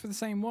 2 for the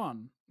same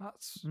one.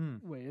 That's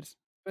weird.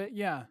 But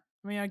yeah,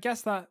 I mean, I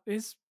guess that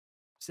is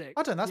 6.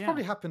 I don't know. That's Yeah.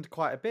 probably happened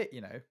quite a bit,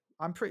 you know.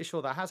 I'm pretty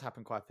sure that has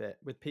happened quite a bit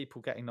with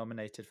people getting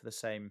nominated for the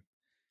same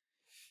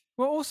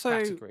Well, also,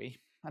 category.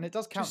 And it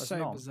does count just as so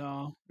nom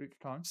bizarre. each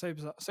time. So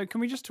bizarre. So can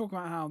we just talk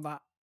about how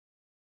that...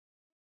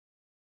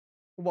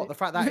 What, the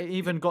fact that it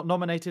even got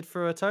nominated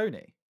for a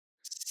Tony?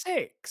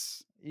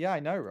 6? Yeah, I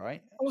know,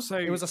 right? Also,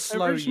 It was a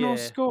slow original year.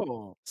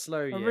 score.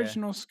 Slow year.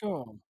 Original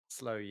score.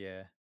 Slow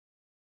year.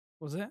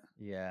 Was it?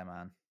 Yeah,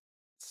 man.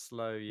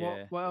 Slow What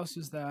year. What else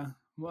was there?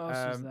 What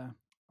else was there?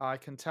 I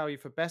can tell you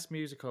for best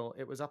musical,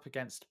 it was up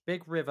against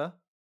Big River,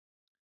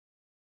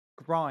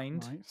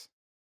 Grind, Right.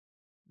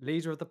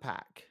 Leader of the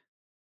Pack.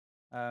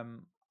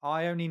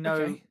 I only know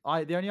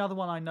Okay. the only other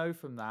one I know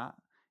from that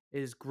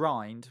is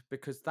Grind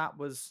because that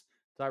was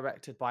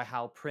directed by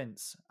Hal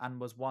Prince and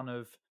was one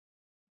of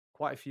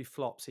quite a few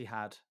flops he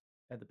had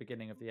at the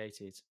beginning of the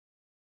 80s.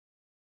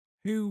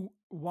 Who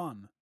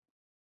won?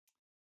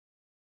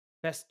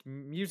 Best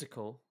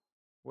musical.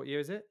 What year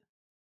is it?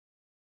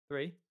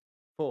 3,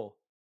 4,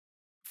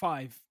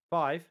 5.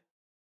 5.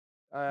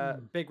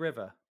 Mm. Big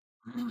River.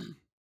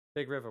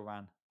 Big River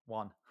ran.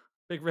 1.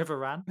 Big River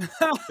ran.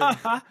 Big,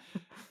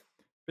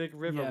 Big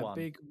River Yeah, won.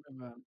 Big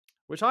River.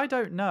 Which I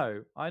don't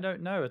know. I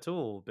don't know at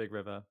all, Big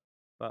River.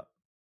 But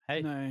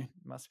hey, No.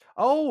 must.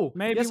 Oh,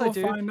 Maybe yes, I we'll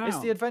do. find It's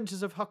out. The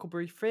Adventures of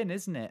Huckleberry Finn,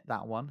 isn't it?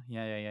 That one.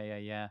 Yeah.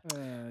 Yeah,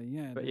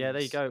 it But yeah,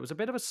 there you is. go. It was a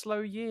bit of a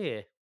slow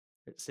year,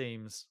 it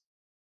seems.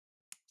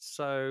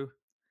 So,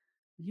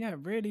 Yeah,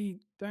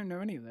 really don't know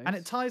any of those. and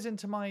it ties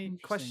into my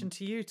question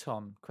Interesting. to you,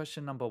 Tom.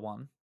 Question number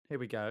 1. Here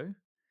we go.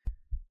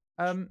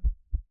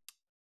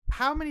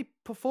 How many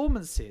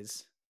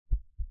performances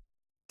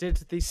did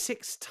the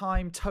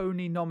 6-time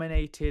Tony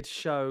nominated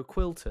show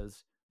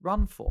Quilters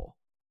run for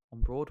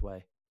on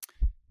Broadway?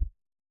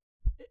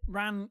 It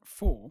ran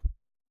for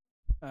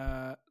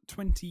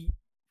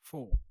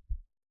 24.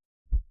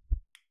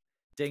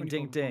 Ding, 24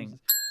 ding, ding. performances.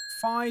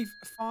 five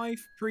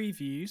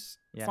previews,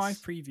 Yes.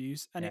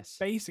 and it Yes.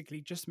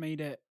 basically just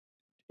made it.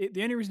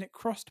 The only reason it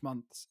crossed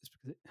months is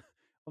because it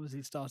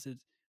obviously started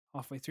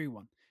halfway through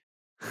one.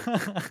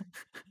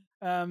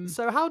 Um,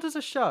 So how does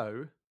a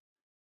show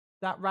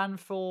that ran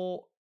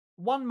for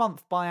 1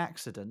 month by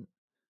accident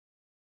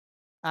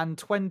and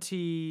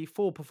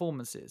 24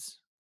 performances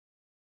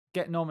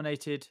get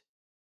nominated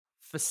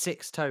for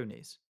 6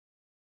 Tonys?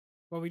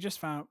 well, we just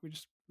found out,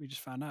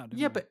 didn't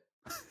Yeah, we? but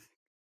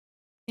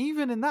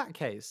even in that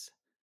case,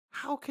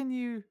 how can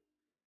you?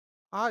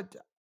 I d-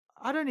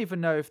 I don't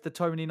even know if the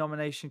Tony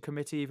nomination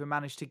committee even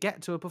managed to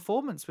get to a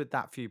performance with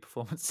that few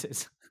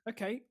performances.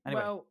 Okay,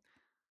 Anyway, well,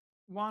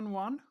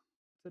 1-1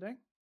 today.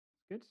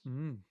 Good.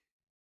 mm.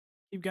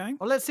 Keep going.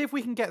 Well, let's see if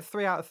we can get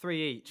 3 out of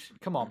 3 each.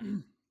 Come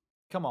on,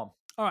 come on.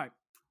 All right.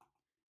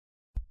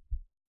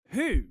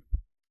 Who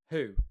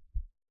Who?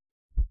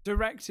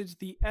 directed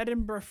the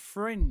Edinburgh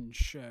Fringe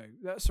show?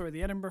 Sorry,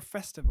 the Edinburgh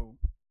Festival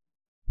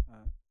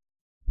uh,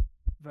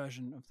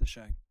 version of the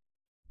show.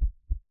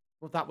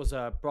 Well, that was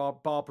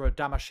Barbara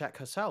Damashek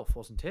herself,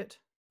 wasn't it?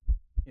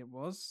 It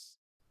was.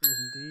 It was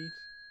indeed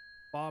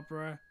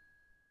Barbara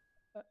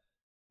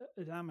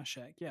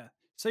Adamashek. Yeah.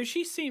 So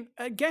she seemed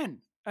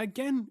again.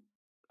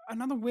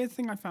 Another weird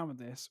thing I found with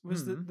this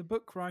was Hmm. that the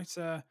book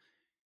writer,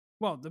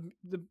 well,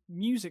 the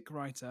music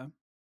writer,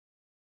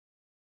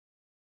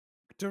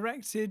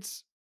 directed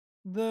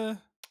the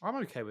I'm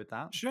okay with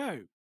that.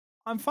 show.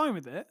 I'm fine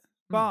with it,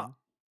 but Hmm.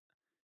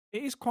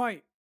 it is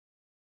quite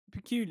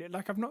peculiar.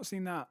 Like I've not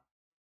seen that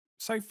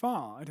so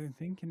far. I don't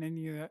think in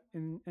any of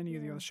the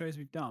Yeah. other shows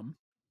we've done.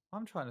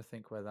 I'm trying to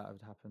think where that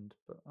had happened,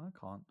 but I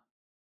can't.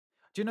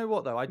 Do you know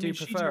what though? I I do mean,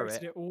 she prefer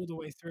directed it. it all the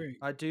way through.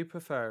 I do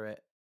prefer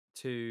it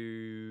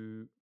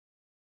to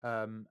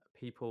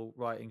people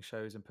writing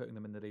shows and putting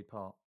them in the lead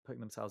part, putting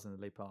themselves in the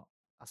lead part.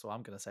 That's what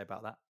I'm going to say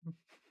about that.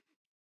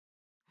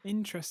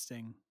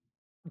 Interesting.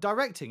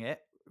 Directing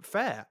it,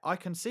 fair. I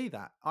can see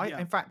that. Yeah.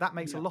 In fact, that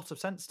makes a Yeah. lot of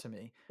sense to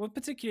me. Well,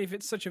 particularly if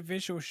it's such a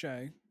visual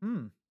show,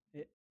 Hmm.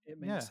 it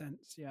makes Yeah.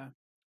 sense. Yeah.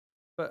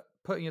 But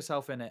putting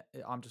yourself in it,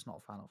 I'm just not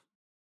a fan of.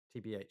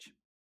 TBH.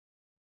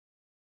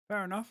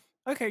 Fair enough.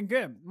 Okay,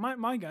 good.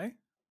 My go.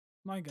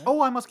 My go.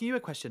 Oh, I'm asking you a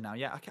question now.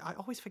 Yeah, okay, I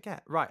always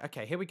forget. Right,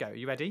 okay, here we go.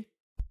 You ready?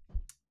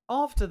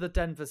 After the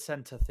Denver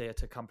Center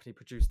Theatre Company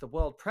produced the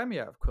world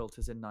premiere of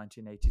Quilters in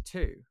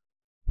 1982,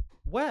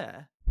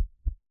 where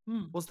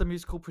Hmm. was the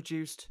musical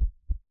produced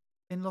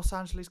in Los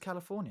Angeles,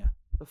 California,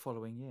 the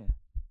following year?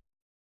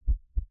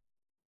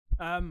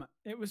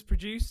 It was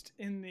produced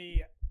in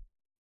the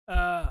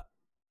uh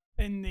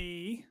in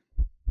the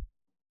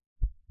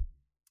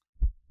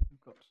oh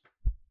God,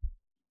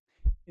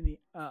 in the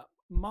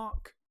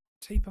Mark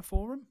Taper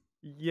Forum.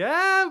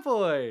 Yeah,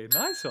 boy.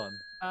 Nice one.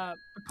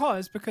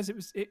 Because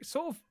it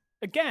sort of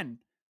again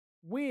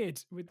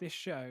weird with this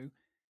show.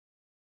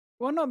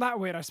 Well, not that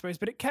weird, I suppose,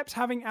 but it kept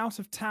having out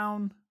of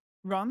town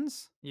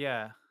runs.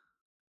 Yeah. It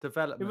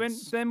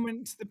Developments.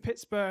 went to the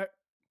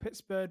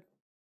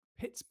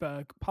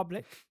Pittsburgh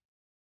public.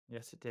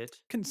 Yes, it did.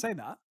 Couldn't say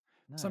that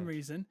for some No.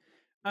 reason.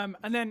 And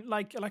then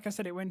like I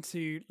said, it went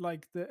to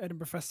like the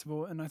Edinburgh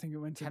Festival, and I think it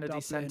went to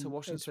Kennedy Center, Dublin as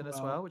Washington as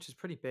well, well. which is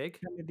pretty big.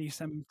 Kennedy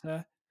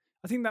Center.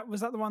 I think that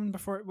was that the one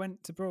before it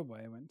went to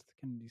Broadway. It went to the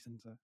Kennedy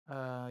Center. Or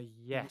was it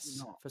Yes,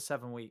 not? for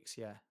 7 weeks.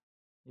 Yeah.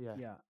 Yeah.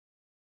 Yeah.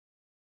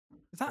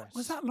 Was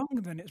Yes. that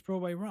longer than its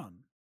Broadway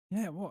run?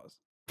 Yeah, it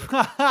was.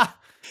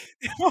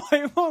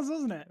 It was,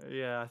 wasn't it?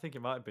 Yeah, I think it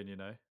might have been, you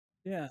know.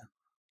 Yeah.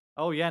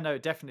 Oh yeah, no,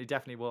 it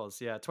definitely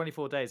was. Yeah,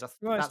 24 days.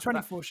 Well, it's That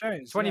 24 shows.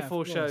 Yeah, of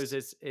 24 shows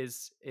course.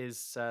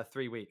 is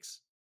 3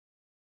 weeks.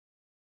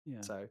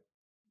 Yeah. So,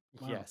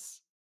 Wow.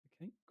 yes.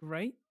 Okay.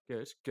 Great.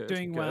 Good, good,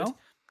 Doing good. well.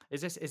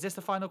 Is this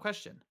the final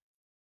question?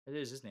 It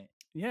is, isn't it?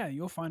 Yeah,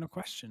 your final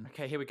question.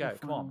 Okay, here we Your go.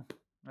 Come on.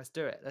 final. Let's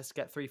do it. Let's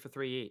get 3 for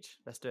 3 each.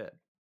 Let's do it.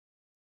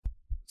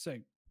 So,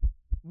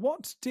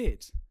 what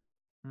did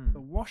Hmm.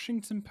 the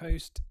Washington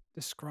Post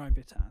describe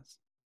it as?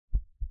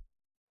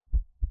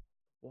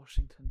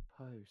 Washington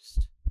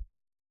Post.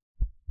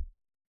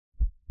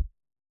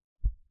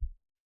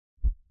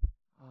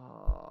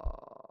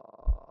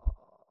 Oh.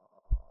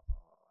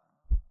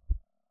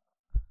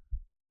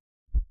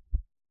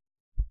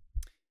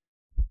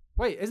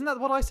 Wait, isn't that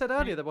what I said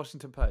earlier, the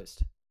Washington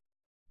Post?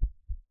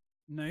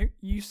 No,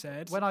 you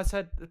said When I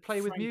said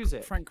play with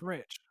music. Frank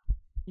Rich.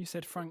 You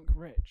said Frank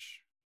Rich.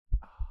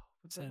 Oh,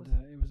 Said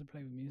it was a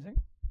play with music.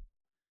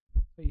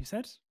 What you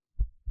said?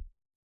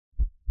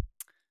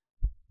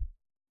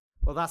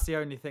 Well, that's the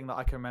only thing that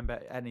I can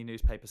remember any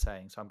newspaper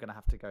saying, so I'm going to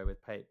have to go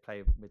with play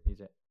with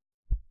music.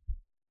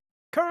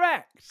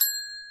 Correct.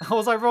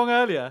 Was I wrong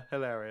earlier?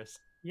 Hilarious.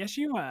 Yes,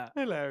 you were.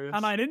 Hilarious.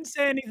 And I didn't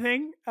say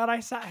anything. And I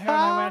sat here and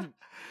I went.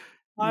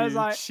 I was You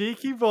like,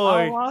 cheeky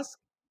boy.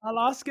 I'll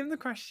ask him the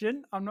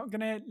question. I'm not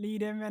gonna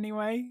lead him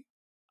anyway.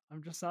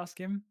 I'm just ask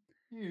him.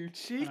 You And I'll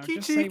cheeky,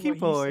 just say cheeky what he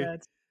boy.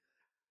 said.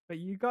 But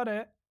you got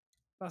it.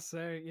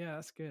 Yeah,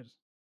 that's good.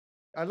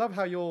 I love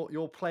how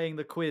you're playing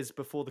the quiz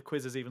before the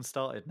quiz has even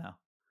started now.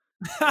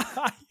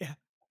 Yeah.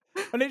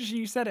 Well, literally,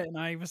 you said it, and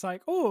I was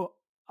like, "Oh,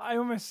 I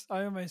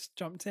almost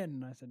jumped in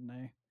and I said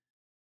no.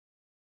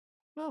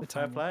 Well, The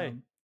fair time will play.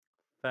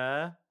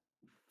 come.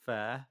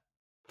 Fair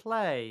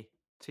play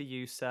to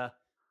you, sir.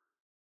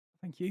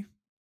 Thank you.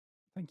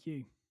 Thank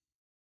you.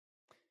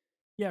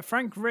 Yeah,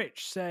 Frank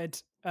Rich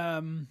said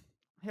Yeah,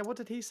 what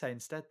did he say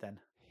instead then?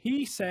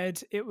 he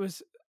said it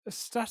was a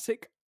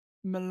static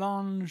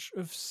melange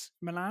of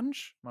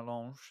melange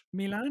Melange.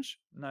 melange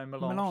No,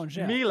 melange. melange,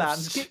 yeah, of Melange.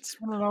 skits,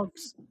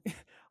 monologues.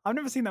 I've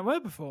never seen that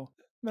word before.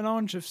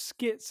 Melange of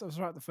skits. I was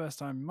right the first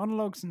time.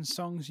 Monologues and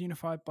songs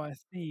unified by a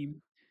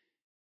theme.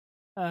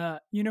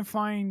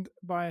 Unified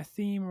by a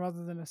theme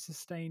rather than a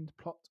sustained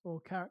plot or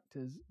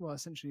characters. Well,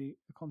 essentially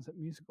a concept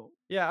musical.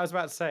 Yeah, I was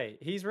about to say,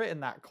 he's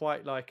written that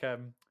quite like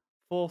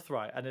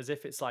forthright and as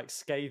if it's like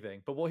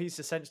scathing. But what he's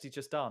essentially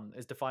just done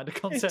is defined a It's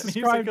concept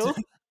described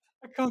musical.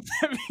 a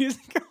concept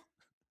musical.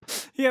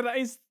 Yeah,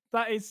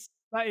 that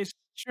is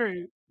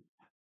true.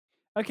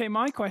 Okay,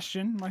 my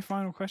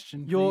final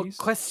question, Your please.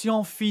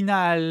 question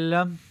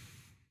finale.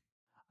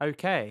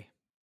 Okay.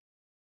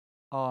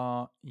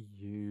 Are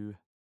you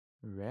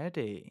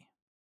ready?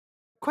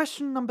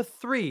 Question number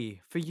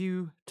 3 for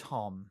you,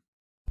 Tom.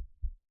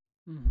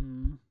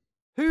 Mm-hmm.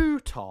 Who,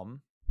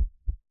 Tom,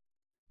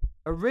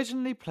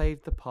 originally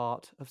played the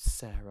part of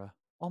Sarah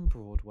on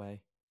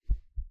Broadway?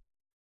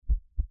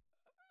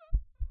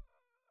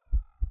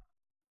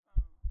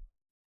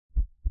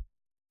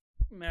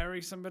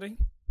 Marry somebody.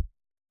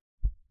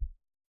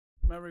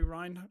 Mary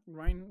Reinhardt.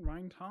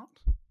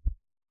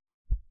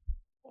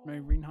 Mary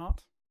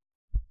Reinhardt.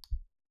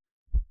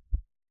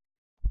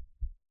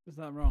 Is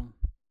that wrong?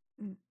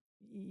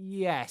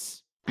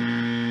 Yes.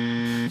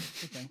 Okay.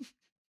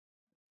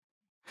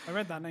 I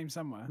read that name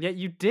somewhere. Yeah,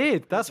 you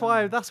did. Put it That's down why.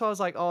 there. That's why I was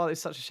like, oh,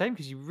 it's such a shame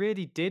because you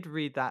really did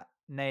read that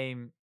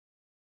name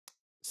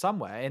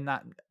somewhere in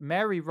that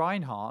Mary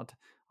Reinhardt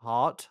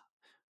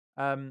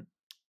um,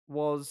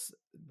 was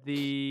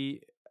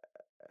the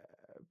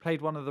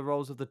played one of the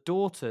roles of the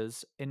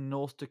daughters in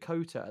North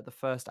Dakota at the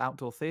first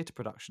outdoor theatre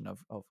production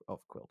of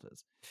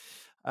Quilters.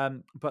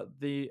 But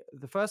the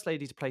first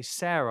lady to play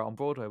Sarah on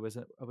Broadway was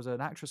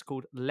an actress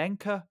called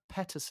Lenka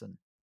Peterson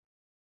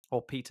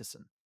or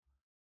Peterson.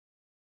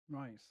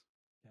 Right.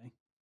 Okay.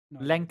 No idea who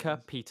that Lenka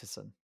is.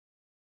 Peterson.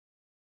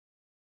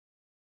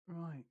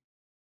 Right.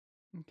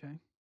 Okay.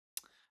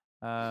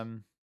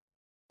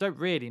 Don't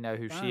really know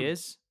who she Damn.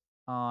 is.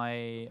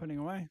 I Putting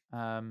away.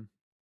 um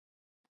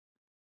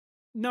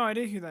No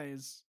idea who that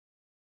is.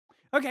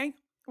 Okay.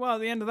 Well,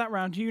 at the end of that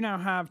round, you now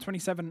have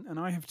 27 and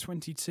I have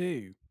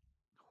 22.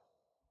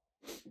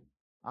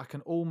 I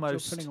can So you're putting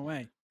almost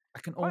away. I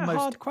can Quite a almost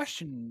hard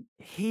question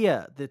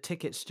hear the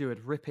ticket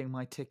steward ripping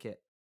my ticket.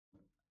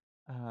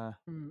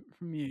 from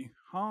you.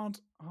 Hard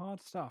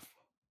stuff.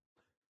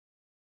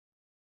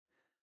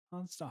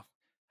 Hard stuff.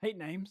 Hate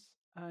names,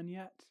 and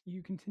yet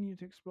you continue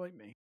to exploit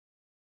me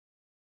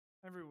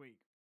every week.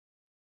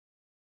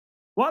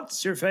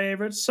 What's your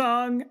favorite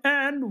song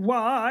and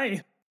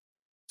why?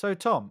 So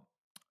Tom,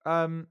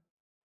 um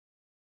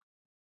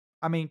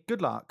I mean,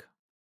 good luck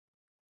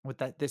with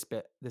this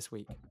bit this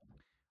week.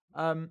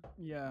 Um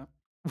Yeah.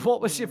 what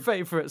was your Yeah.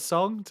 favorite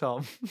song,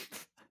 Tom?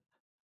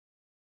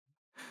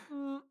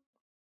 Mm,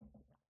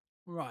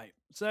 right.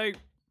 So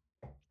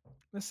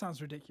this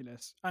sounds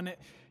ridiculous, and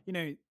you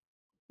know,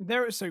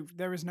 there is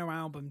no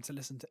album to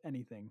listen to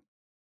anything,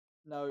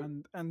 No.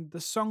 and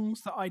the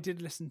songs that I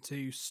did listen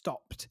to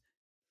stopped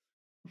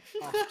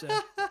after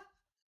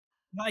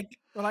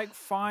like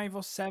 5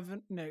 or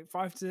 7, no,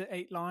 5 to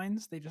 8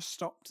 lines. They just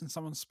stopped and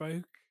someone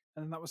spoke,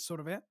 and that was sort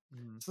of it.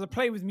 Mm. So the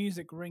play with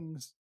music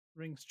rings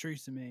true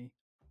to me.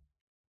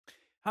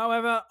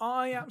 However,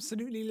 I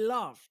absolutely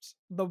loved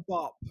the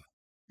bop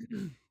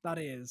that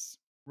is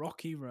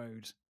Rocky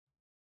Road.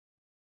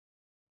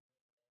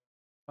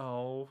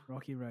 Oh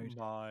Rocky Road.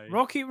 my.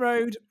 Rocky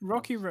Road,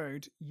 Rocky Gosh.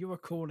 Road, you are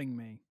calling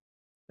me.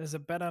 There's a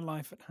better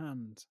life at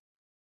hand.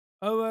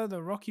 O'er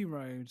the rocky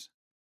road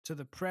to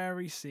the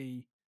prairie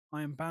sea,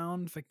 I am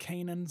bound for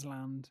Canaan's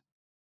land,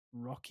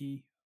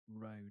 Rocky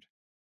Road.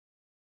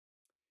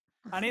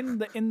 And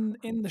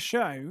in the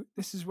show,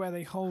 this is where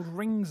they hold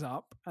rings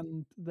up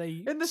and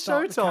they In the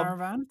show, start the Tom.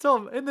 caravan.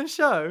 Tom, in the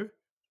show.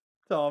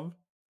 Tom,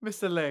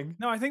 Mr. Ling.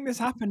 No, I think this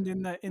happened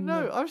in the in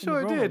No, the I'm in the sure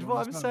it Broadway did. one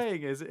What as I'm well.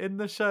 saying is, in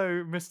the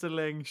show, Mr.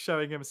 Ling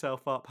showing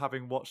himself up,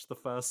 having watched the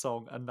first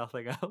song and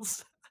nothing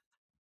else.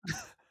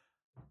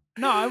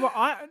 No,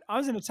 I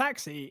was in a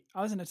taxi.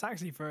 I was in a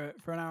taxi for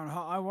an hour and a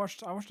half. I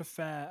watched a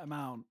fair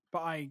amount, but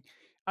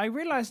I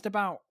realized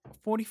about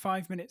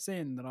 45 minutes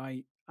in that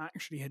I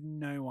actually had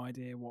no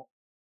idea what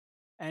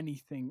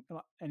anything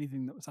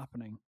that was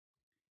happening.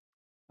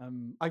 I I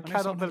know someone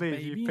cannot had a believe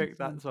you baby and picked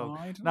that someone song.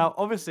 died. Now,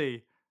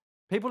 obviously,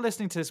 people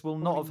listening to this will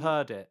not Probably have not.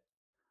 heard it.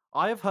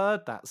 I have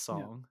heard that Yeah,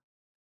 song,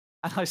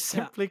 and I yeah.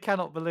 simply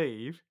cannot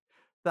believe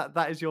that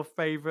that is your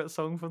favorite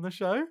song from the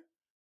show.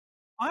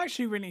 I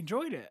actually really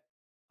enjoyed it.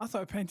 I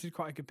thought it painted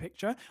quite a good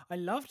picture. I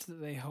loved that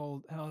they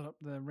held up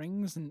the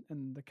rings and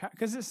the cat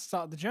because it's the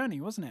start of the journey,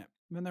 wasn't it?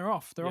 When they're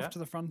off Yeah, to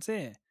the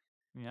frontier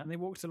yeah. and they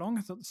walked along.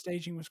 I thought the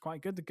staging was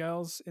quite good. The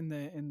girls in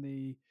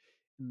the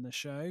in the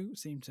show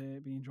seem to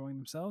be enjoying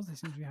themselves. They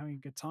seem to be having a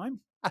good time.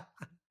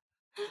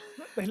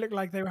 They looked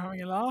like they were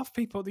having a laugh.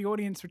 People, the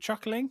audience were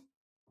chuckling.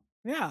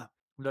 Yeah.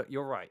 Look,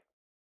 you're right.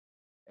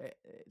 It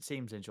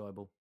seems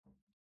enjoyable.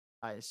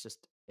 It's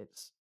just,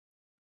 it's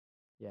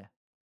yeah.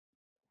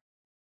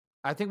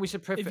 I think we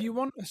should If prefer. you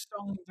want a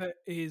song that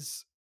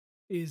is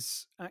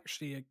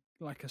actually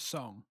like a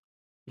song,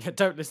 Yeah,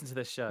 don't listen to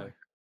this show.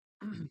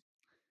 like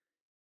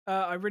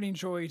I really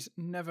enjoyed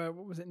Never.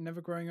 What was it?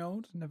 Never growing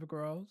old. Never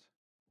grow old.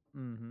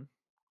 Hmm.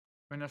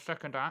 In the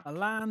second A act.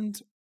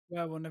 land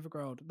where we'll never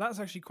grow old. That's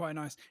actually quite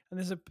nice. And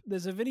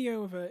there's a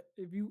video of a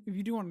if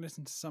you do want to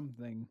listen to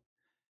something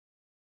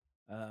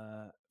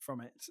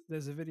from it,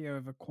 there's a video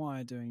of a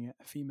choir doing it,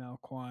 a female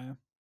choir.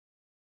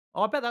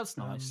 Oh, I bet that's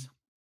nice.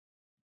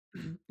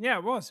 Um, yeah,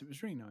 it was. It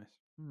was really nice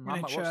I in a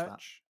might watch that.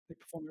 church. They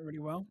performed it really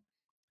well.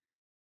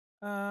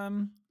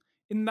 Um,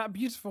 in that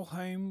beautiful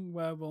home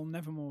where we'll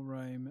nevermore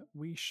roam,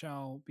 we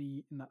shall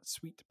be in that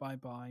sweet bye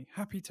bye,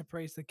 happy to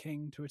praise the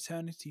King, to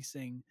eternity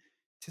sing.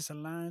 'Tis a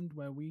land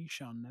where we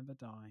shall never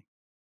die.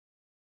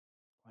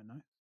 Quite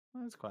nice.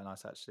 That's quite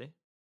nice, actually.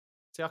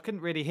 See, I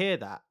couldn't really hear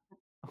that.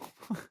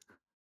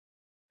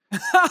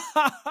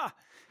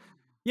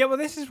 Yeah, well,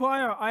 this is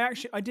why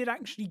I did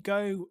actually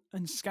go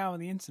and scour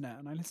the internet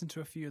and I listened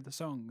to a few of the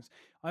songs.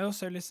 I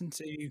also listened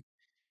to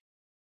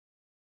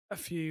a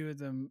few of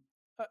them.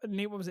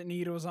 What was it?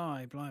 Needle's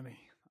Eye. Blimey,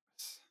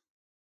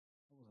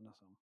 that wasn't a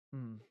song.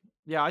 Hmm.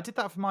 Yeah, I did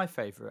that for my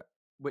favourite,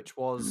 which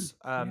was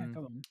Yeah,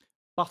 come on.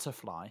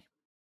 Butterfly.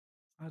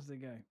 How does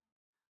it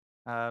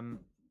go? Um,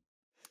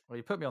 well,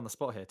 you put me on the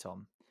spot here,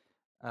 Tom.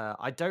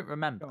 I don't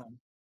remember, Go on.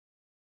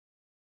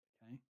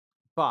 Okay.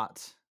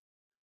 but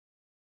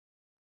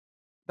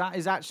that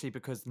is actually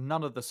because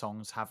none of the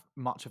songs have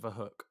much of a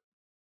hook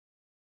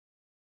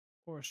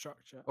Or a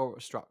structure. or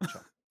a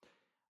structure.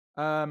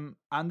 And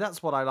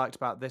that's what I liked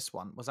about this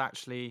one was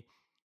actually,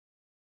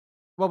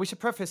 well, we should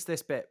preface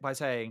this bit by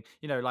saying,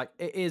 like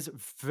it is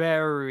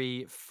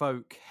very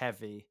folk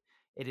heavy.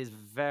 It is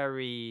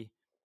very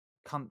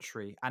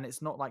country, and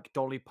it's not like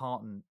Dolly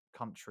Parton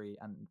country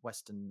and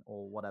western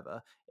or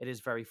whatever. It is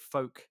very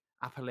folk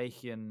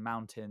Appalachian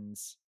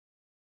mountains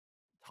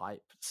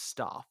type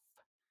stuff,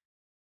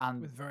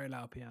 and With very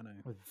loud piano.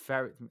 with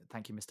very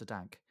thank you, Mr.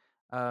 Dank.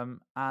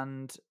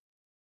 And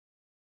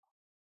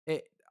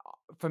it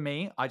for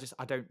me, I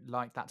don't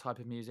like that type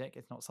of music.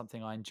 It's not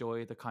something I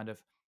enjoy. The kind of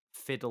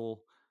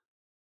fiddle,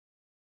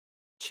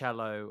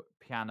 cello,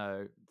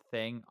 piano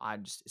thing.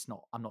 I'm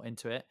not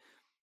into it.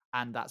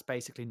 And that's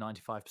basically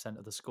 95%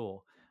 of the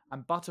score.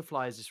 And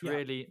Butterfly is this Yeah.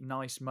 really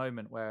nice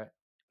moment where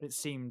it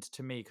seemed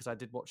to me, because I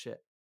did watch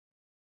it,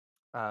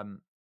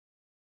 um,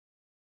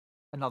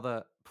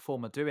 another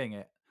performer doing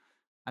it,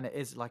 and it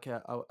is like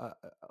a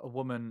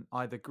woman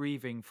either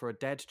grieving for a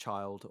dead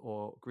child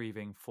or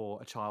grieving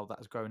for a child that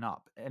has grown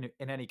up. And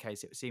in any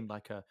case, it seemed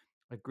like a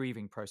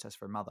grieving process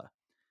for a mother.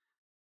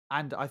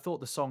 And I thought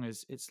the song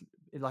it's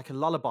like a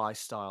lullaby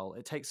style.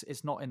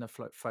 It's not in the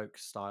folk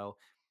style,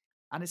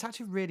 and it's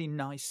actually a really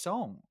nice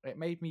song. It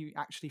made me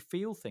actually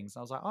feel things.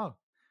 I was like, oh,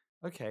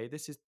 okay,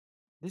 this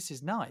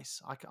is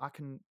nice. I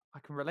can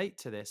relate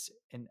to this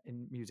in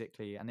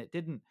musically, and it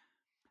didn't.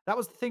 That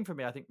was the thing for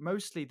me. I think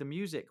mostly the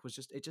music was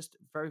just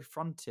very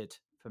fronted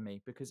for me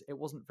because it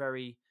wasn't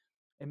very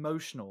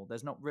emotional.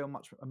 There's not real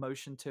much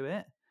emotion to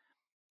it.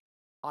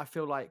 I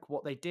feel like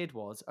what they did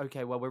was,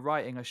 okay, well, we're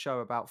writing a show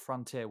about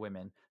frontier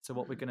women. So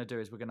what we're going to do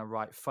is we're going to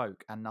write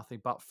folk and nothing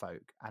but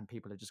folk, and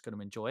people are just going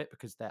to enjoy it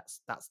because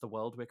that's the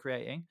world we're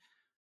creating.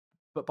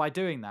 But by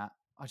doing that,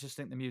 I just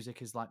think the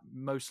music is like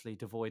mostly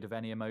devoid of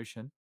any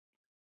emotion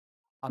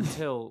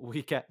until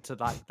we get to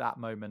like that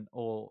moment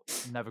or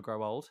Never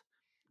Grow Old.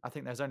 I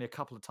think there's only a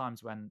couple of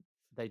times when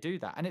they do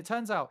that. And it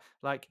turns out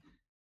like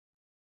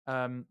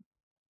um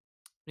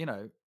you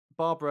know,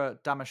 Barbara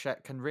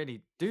Damashek can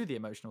really do the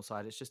emotional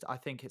side. It's just I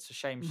think it's a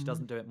shame she Mhm.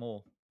 doesn't do it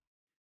more.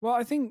 Well,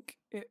 I think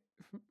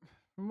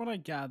from what I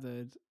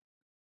gathered,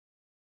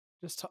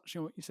 just touching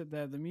on what you said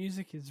there, the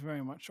music is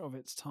very much of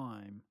its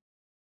time,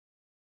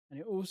 and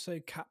it also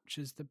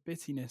captures the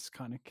bittiness,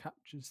 kind of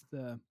captures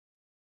the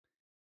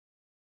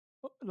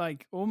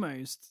like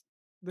almost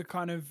the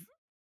kind of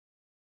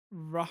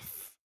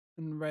rough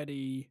and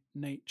ready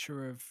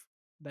nature of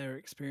their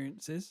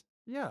experiences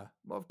Yeah,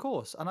 well of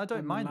course. And I don't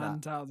on the mind that.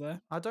 land out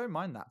there. I don't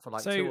mind that for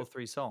like two So or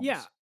three yeah, songs.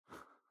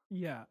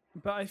 yeah,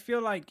 but I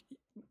feel like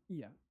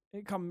yeah,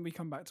 we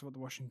come back to what the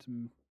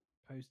Washington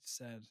Post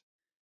said.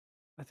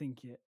 I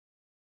think it.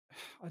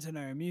 I don't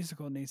know. A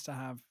musical needs to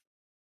have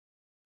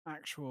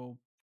actual,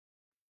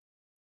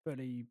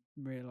 fully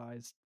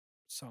realized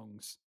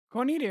songs.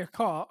 Cornelia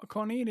Corncob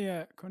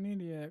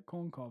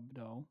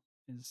doll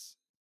is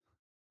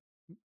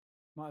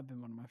might have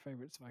been one of my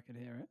favorites if I could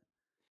hear it.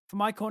 For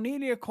my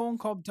Cornelia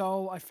Corncob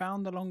doll, I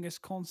found the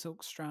longest corn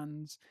silk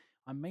strands.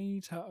 I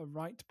made her a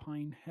right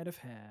pine head of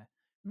hair,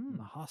 and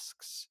the Hmm.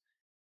 husks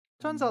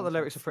I Turns out the made her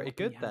lyrics are pretty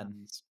floppy good then.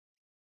 hands.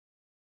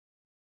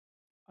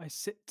 I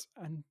sit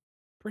and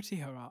pretty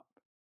her up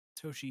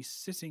till she's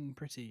sitting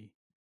pretty.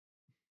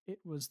 It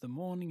was the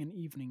morning and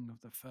evening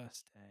of the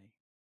first day.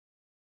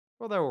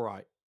 Well, they're all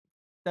right.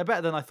 They're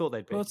better than I thought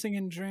they'd be. Quilting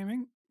and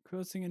dreaming.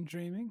 Quilting and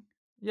dreaming.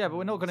 Yeah, but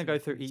we're not going to Obviously, go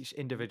the through famous. each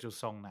individual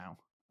song now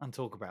and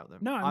talk about them.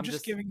 No, I'm I'm just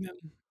just giving them.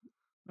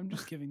 I'm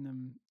just giving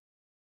them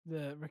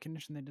the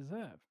recognition they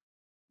deserve.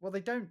 well,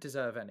 they don't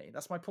deserve any.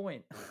 That's my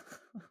point.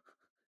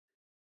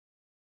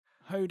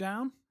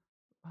 Hoedown.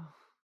 Oh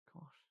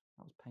gosh,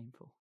 that was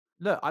painful.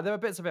 Look, there are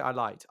bits of it I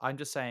liked. I'm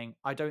just saying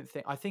I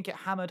think it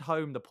hammered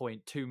home the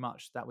point too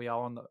much that we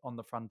are on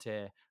the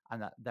frontier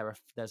and that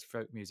there's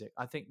folk music.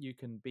 I think you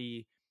can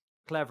be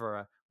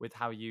cleverer with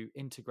how you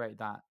integrate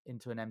that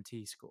into an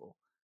MT score.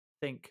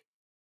 Think,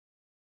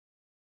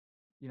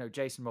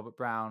 Jason Robert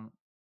Brown,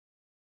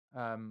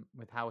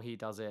 with how he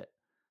does it.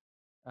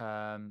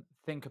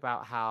 Think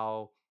about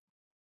how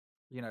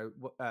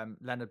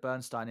Leonard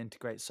Bernstein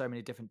integrates so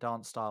many different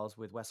dance styles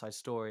with West Side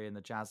Story and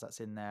the jazz that's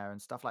in there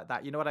and stuff like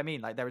that. You know what I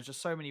mean? Like there is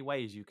just so many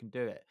ways you can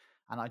do it,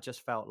 and I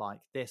just felt like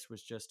this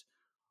was just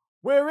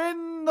we're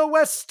in the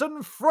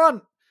Western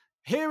Front.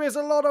 Here is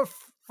a lot of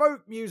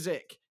folk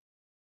music.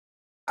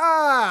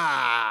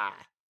 Ah,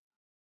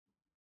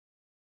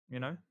 you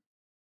know.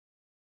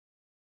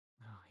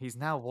 He's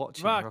now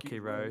watching Rocky Rocky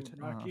Road. Road,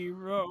 Oh. Rocky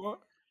Road.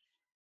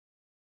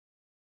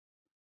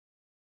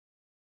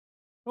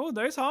 Oh,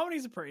 those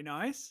harmonies are pretty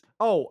nice.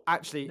 Oh,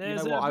 actually, you know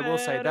There's what? a I will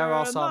say there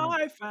are better some.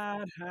 life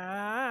at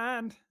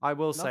hand. I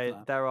will Love say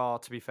that. there are,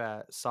 to be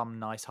fair, some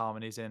nice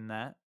harmonies in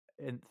there.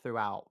 In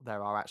throughout,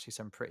 there are actually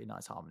some pretty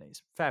nice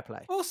harmonies. Fair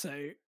play. Also,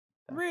 Fair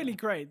really play.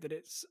 great that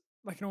it's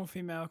like an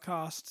all-female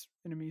cast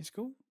in a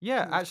musical. I Yeah,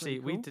 think that's pretty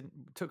actually, we cool.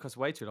 didn't took us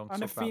way too long to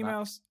And a talk about that.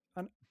 female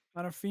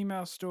and a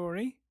female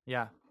story.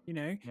 Yeah, You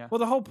know, yeah. well,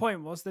 the whole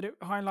point was that it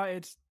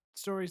highlighted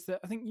stories that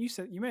I think you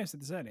may have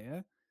said this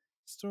earlier,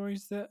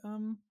 stories that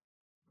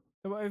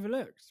were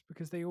overlooked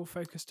because they all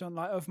focused on,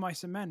 like, Of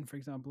Mice and Men, for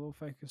example, all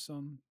focus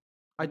on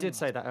I male did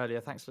say that aspects earlier.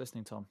 of Thanks for things.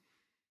 listening, Tom.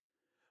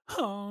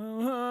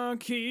 Oh,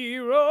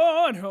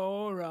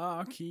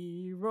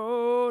 Rocky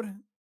Road,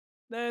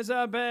 there's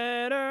a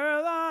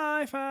better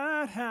life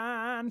at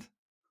hand.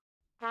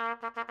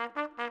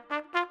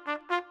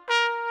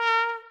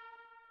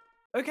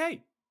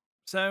 Okay,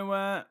 so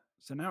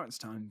now it's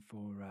time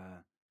for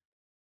a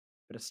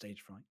bit of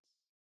stage frights.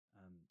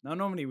 Now,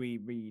 normally we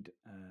read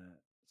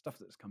stuff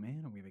that's come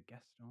in, or we have a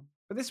guest on,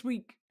 but this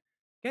week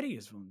Getty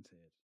has volunteered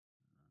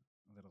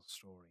a little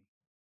story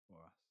for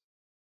us.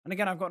 And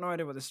again, I've got no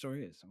idea what this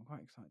story is, so I'm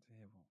quite excited to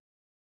hear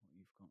what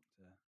you've got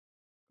to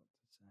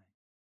say.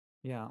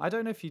 Yeah, I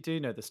don't know if you do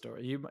know the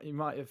story. You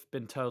might have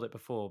been told it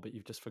before, but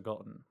you've just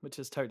forgotten, which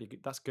is totally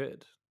good. That's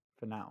good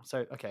for now.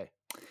 So, okay,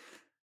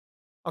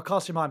 I'll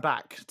cast your mind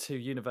back to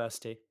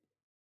university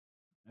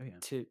Oh yeah,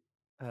 to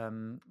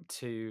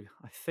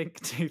I think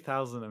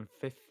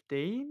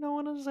 2015. I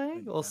want to say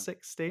don't do or that.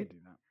 16. Don't do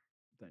that.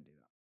 Don't do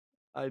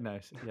I know.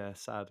 Yeah,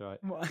 sad, right?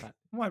 that. Why? Sad.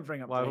 Why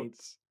bring up Why?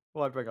 dates?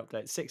 Why bring up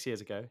dates? 6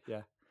 years ago.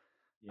 Yeah.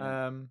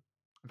 Yeah, In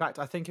fact,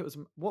 I think it was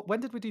what? When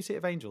did we do City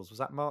of Angels? Was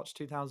that March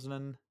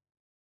 2014,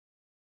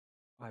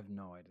 I have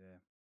no idea.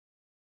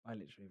 I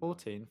literally have no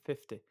idea.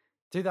 15,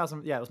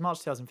 2000? Yeah, it was March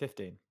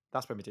 2015.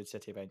 That's when we did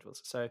City of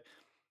Angels. So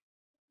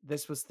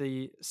this was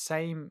the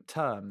same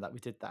term that we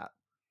did that.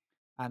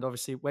 And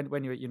obviously,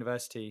 when you're at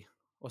university,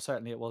 or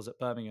certainly it was at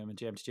Birmingham and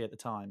GMTG at the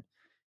time,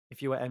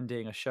 if you were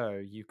MDing a show,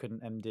 you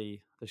couldn't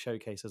MD the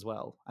showcase as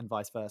well, and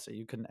vice versa.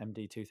 You couldn't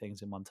MD two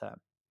things in one term.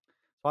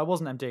 So I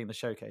wasn't MDing the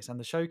showcase, and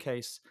the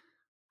showcase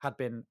had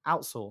been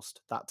outsourced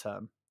that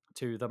term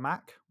to the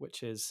Mac,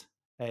 which is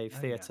a Oh yeah.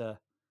 theatre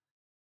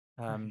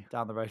Oh yeah.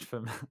 down the road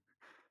from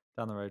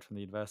down the road from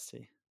the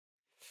university,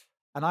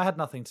 and I had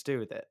nothing to do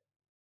with it.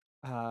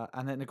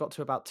 And then it got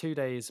to about 2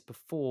 days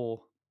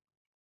before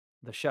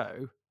the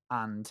show,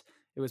 and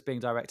it was being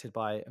directed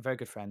by a very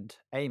good friend,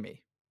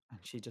 Amy. And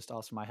she just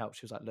asked for my help.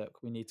 She was like, "Look,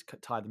 we need to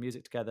tie the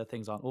music together.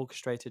 Things aren't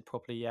orchestrated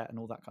properly yet, and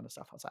all that kind of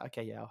stuff." I was like,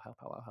 "Okay, yeah, I'll help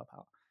out. I'll help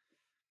out."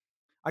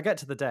 I get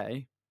to the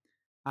day,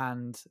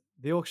 and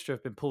the orchestra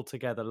have been pulled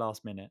together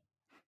last minute.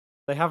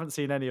 They haven't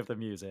seen any of the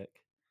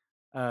music,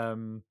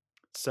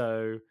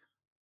 so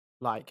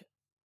like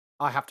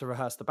I have to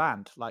rehearse the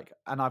band,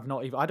 and I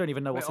don't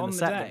even know Wait, what's in the on the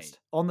set day? list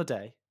on the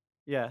day.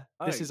 Yeah,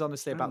 Oh, this is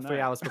honestly oh about 3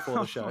 no. hours before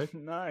the Oh show.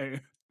 no.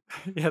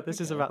 Yeah, this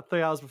is Okay. about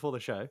 3 hours before the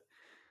show.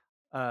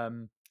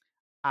 Um,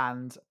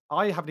 and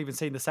I haven't even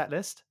seen the set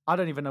list. I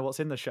don't even know what's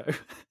in the show.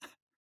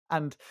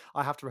 And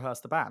I have to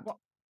rehearse the band What?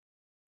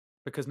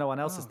 because no one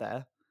else is Oh.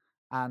 there.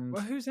 And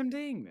Well, who's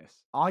MDing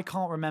this? I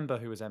can't remember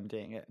who was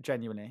MDing it,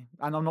 genuinely.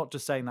 And I'm not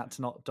just saying that Okay.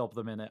 to not dob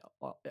them in it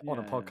on a Yeah,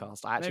 yeah.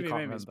 podcast. I actually can't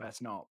Maybe it's remember.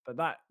 best not. But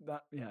that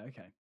yeah,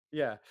 okay.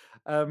 Yeah.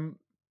 Um,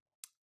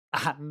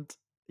 and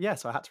yeah,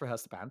 so I had to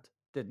rehearse the band.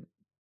 Didn't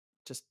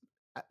just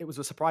it was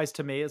a surprise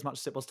to me as much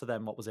as it was to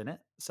them what was in it.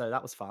 So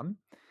that was fun.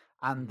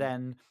 And Hmm.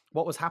 then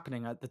what was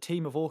happening, the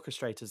team of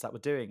orchestrators that were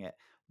doing it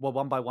were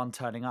one by one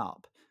turning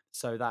up.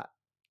 So that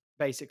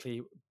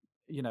basically,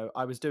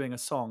 I was doing a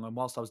song, and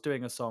whilst I was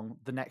doing a song,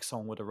 the next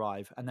song would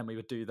arrive, and then we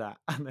would do that,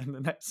 and then the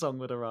next song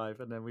would arrive,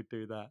 and then we'd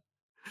do that.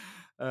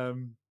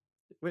 Um,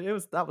 it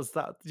was that was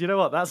that. You know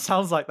what? That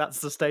sounds like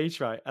that's the stage,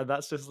 right? And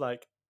that's just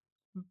like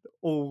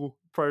all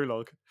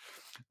prologue.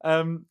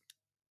 um,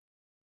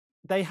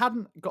 they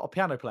hadn't got a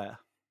piano player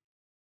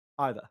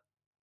either.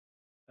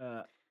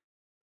 Uh,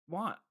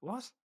 what?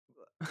 What?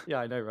 Yeah,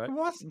 I know, right?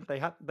 What? They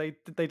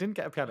didn't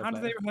get a piano How do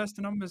they player. rehearse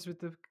the numbers with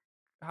the?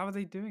 How are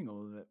they doing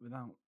all of it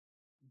without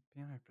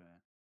piano player?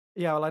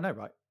 Yeah, well, I know,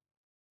 right?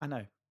 I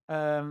know.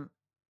 And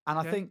I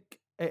Okay. think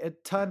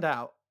it turned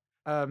out,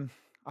 um,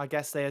 I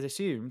guess they had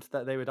assumed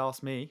that they would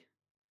ask me,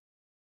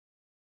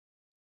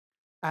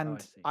 Oh, I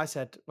and see. I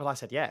said, well, I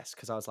said yes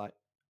because I was like,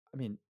 I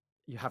mean,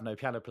 you have no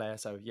piano player,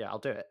 so yeah, I'll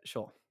do it.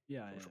 Sure,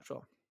 Yeah, sure, yeah. sure,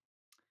 sure.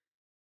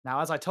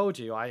 Now, as I told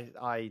you,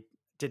 I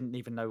didn't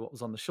even know what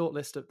was on the short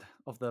list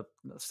of the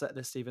set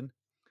list even,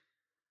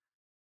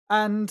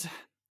 and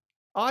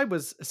I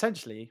was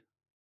essentially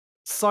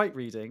sight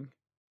reading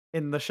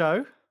in the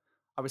show.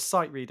 I was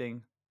sight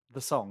reading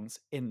the songs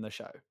in the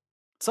show,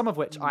 some of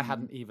which I Hmm.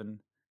 hadn't even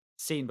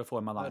seen before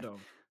in my Heard life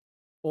of?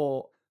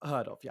 or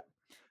heard of.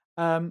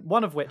 Yeah,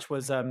 one of which Oh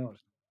was, God.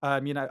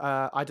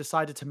 I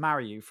decided to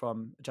marry you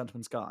from A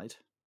Gentleman's Guide,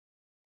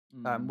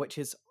 Mm. which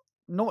is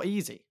not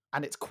easy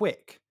and it's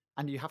quick,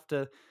 and you have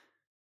to,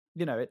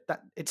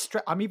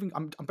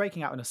 I'm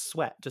breaking out in a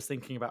sweat just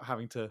thinking about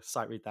having to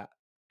sight read that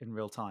in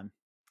real time.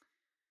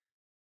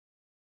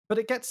 But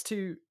it gets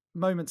to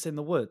moments in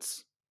the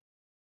woods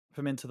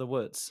from Into the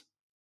Woods,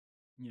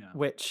 Yeah.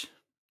 which,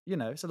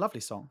 it's a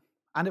lovely song.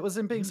 And it was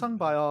in being sung It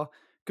by is. our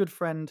good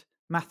friend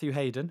Matthew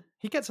Hayden.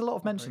 He gets a lot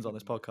of Oh, very mentions on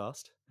good this voice.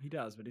 podcast. He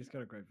does, but he's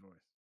got a great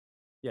voice.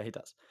 Yeah, he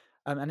does.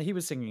 And he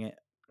was singing it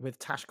with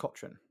Tash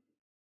Cotran.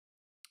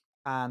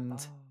 And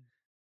Oh.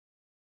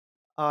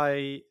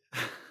 I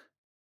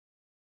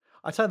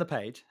I turn the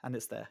page and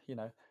it's there,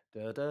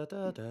 da da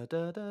da da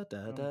da da da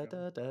Oh da God.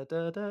 da da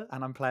da da,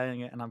 and I'm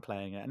playing it and I'm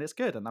playing it and it's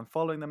good and I'm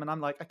following them and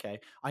I'm like, okay,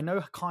 I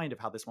know kind of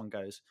how this one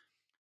goes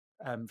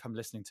from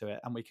listening to it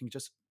and we can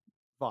just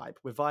vibe.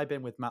 We're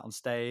vibing with Matt on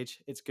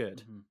stage. It's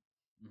good. Hmm.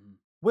 Hmm.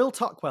 Will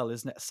Tuckwell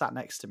is sat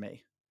next to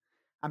me,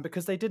 and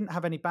because they didn't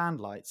have any band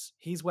lights,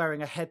 he's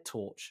wearing a head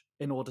torch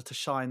in order to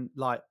shine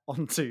light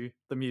onto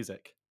the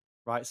music.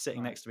 Right,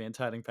 sitting Right. next to me and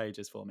turning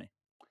pages for me.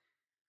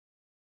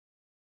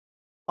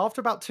 After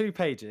about 2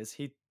 pages,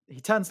 he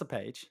turns the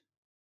page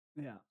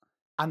Yeah.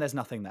 and there's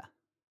nothing there.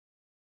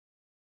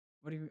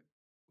 What do you?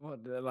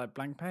 What? Like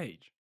blank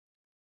page?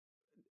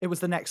 It was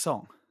the next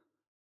song.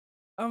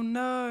 Oh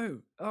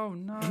no! Oh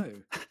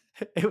no!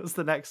 It was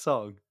the next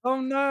song.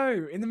 Oh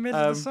no! In the middle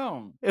of the Um,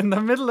 song. in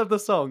the middle of the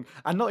song,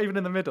 and not even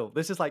in the middle.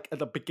 This is like at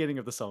the beginning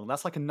of the song.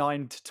 That's like a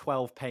 9 to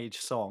 12 page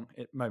song.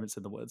 Moments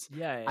in the Woods,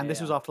 Yeah, and yeah, this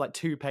was yeah. after like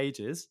 2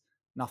 pages.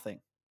 Nothing,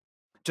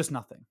 just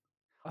nothing.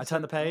 Oh, I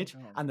turn so the oh page,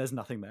 God. and there's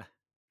nothing there.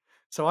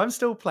 So I'm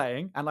still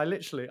playing, and I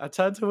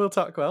turn to Will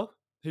Tuckwell,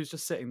 who's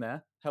just sitting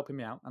there helping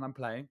me out, and I'm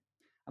playing,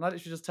 and I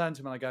literally just turn to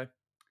him and I go,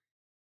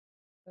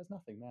 "There's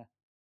nothing there.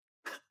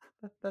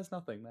 There's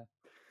nothing there."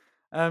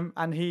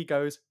 And he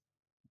goes,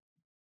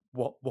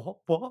 what?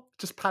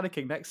 Just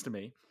panicking next to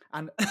me.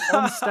 And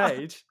on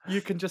stage,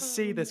 you can just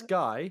see Oh, this no.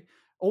 guy.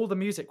 All the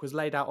music was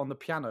laid out on the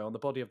piano, on the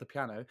body of the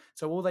piano.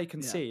 So all they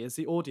can Yeah, see is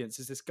the audience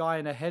is this guy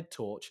in a head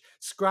torch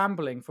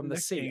scrambling from the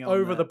seat looking on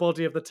over the the.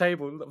 body of the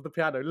table of the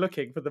piano,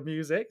 looking for the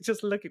music,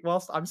 just looking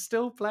whilst I'm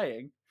still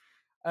playing.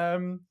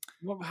 Um,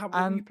 What were you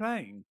and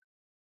playing?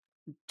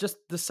 just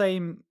the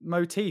same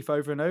motif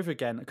over and over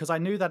again because I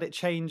knew that it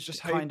changed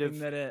Just kind of.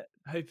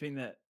 hoping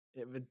that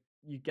it would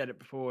you get it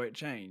before it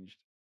changed.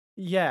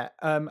 Yeah,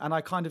 and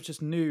I kind of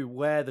just knew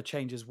where the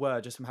changes were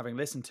just from having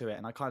listened to it,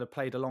 and I kind of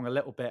played along a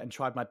little bit and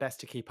tried my best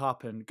to keep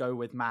up and go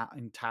with Matt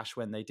and Tash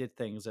when they did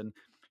things, and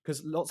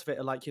because lots of it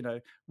are like,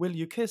 will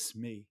you kiss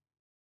me,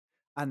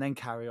 and then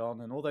carry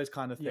on, and all those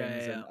kind of Yeah, yeah,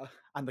 things, yeah.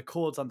 and the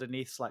chords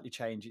underneath slightly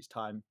change each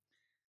time,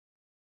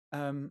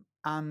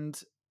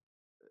 and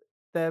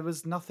there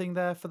was nothing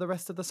there for the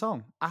rest of the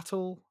song at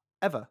all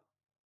ever.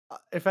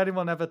 If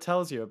anyone ever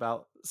tells you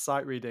about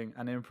sight reading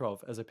and improv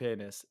as a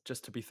pianist,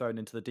 just to be thrown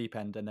into the deep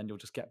end and then you'll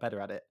just get better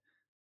at it,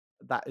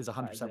 that is That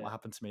is 100% what it.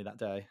 happened to me that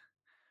day.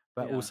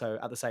 But Yeah. also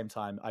at the same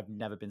time, I've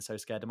never been so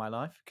scared in my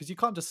life because you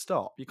can't just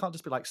stop. You can't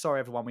just be like, sorry,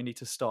 everyone, we need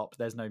to stop.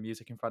 There's no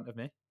music in front of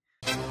me.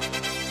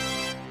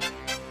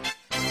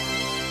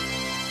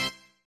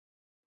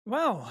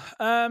 Well,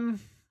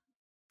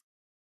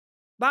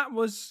 that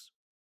was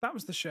that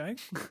was the show.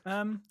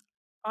 Um,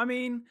 I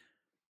mean,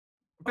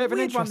 A a bit of an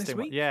weird one this interesting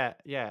one. week. Yeah,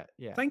 yeah,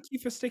 yeah. Thank you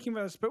for sticking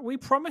with us. But we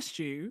promised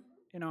you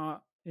in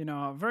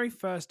our very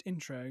first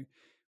intro,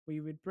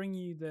 we would bring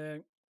you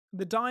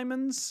the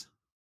diamonds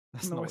from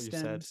That's the not what you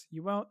West said. End.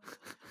 You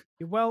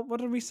well. What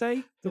did we say?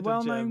 The Hidden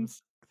well-known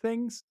gems.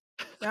 things.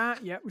 Yeah,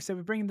 yeah. We said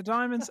we bring the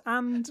diamonds,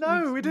 and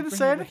No, we we didn't bring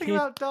say you the anything hid,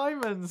 about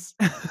diamonds.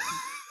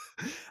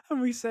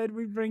 and we said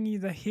we bring you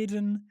the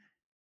hidden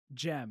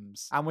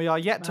gems. And we are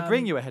yet to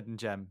bring Um, you a hidden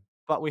gem,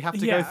 but we have to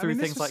go yeah. I through mean,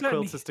 things like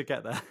quilters to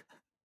get there.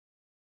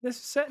 this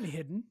was certainly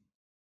hidden.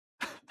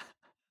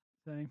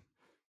 So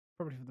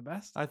probably for the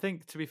best. I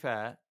think, to be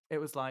fair, it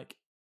was like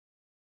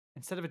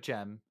instead of a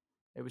gem,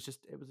 it was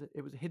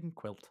a hidden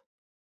quilt.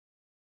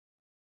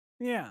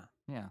 Yeah,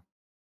 Yeah,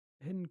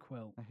 hidden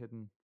quilt. a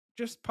hidden.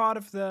 Just part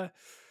of the,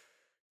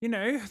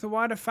 the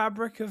wider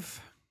fabric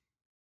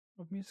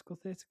of musical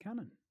theatre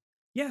canon.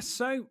 Yes,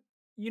 so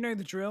you know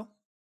the drill.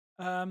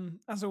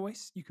 As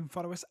always, you can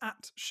follow us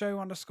at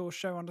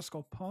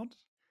show_show_pod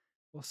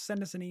or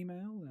send us an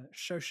email at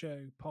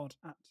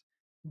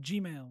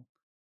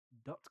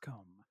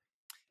showshowpod@gmail.com.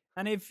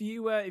 And if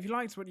you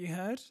liked what you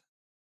heard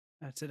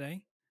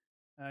today,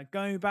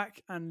 go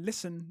back and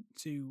listen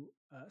to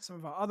some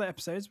of our other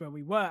episodes where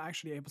we were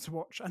actually able to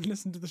watch and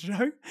listen to the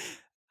show,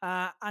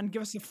 and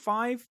give us a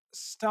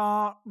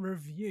 5-star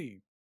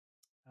review,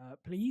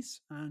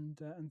 please,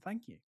 and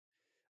thank you.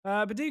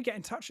 But do get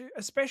in touch,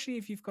 especially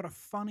if you've got a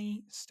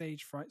funny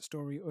stage fright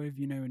story, or if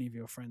you know any of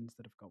your friends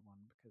that have got one,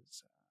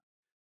 because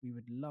we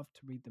would love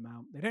to read them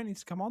out. They don't need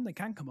to come on; they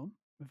can come on.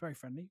 We're very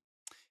friendly,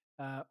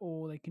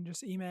 or they can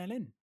just email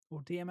in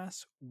or DM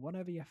us,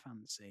 whatever you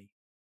fancy.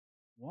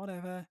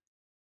 Whatever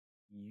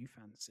you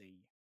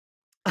fancy.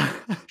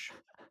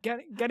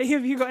 Getty,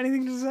 have you got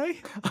anything to say?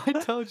 I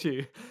told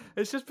you.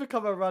 It's just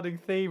become a running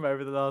theme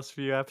over the last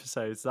few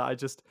episodes that I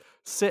just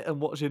sit and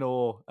watch in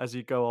awe as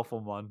you go off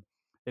on one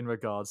in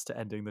regards to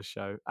ending the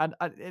show. And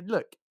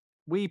look,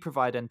 we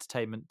provide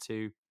entertainment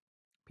to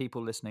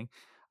people listening,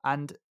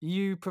 and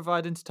you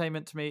provide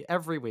entertainment to me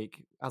every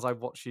week as I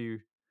watch you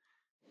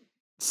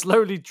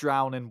slowly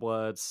drown in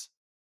words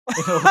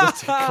in order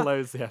to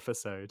close the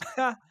episode.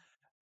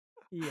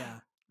 Yeah.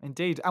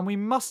 Indeed. And we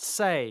must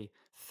say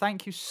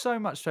thank you so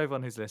much to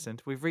everyone who's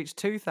listened. We've reached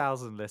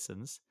 2,000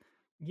 listens,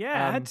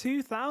 Yeah,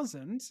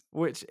 2,000.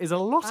 which is a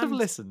lot of And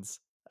listens.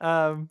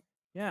 Um,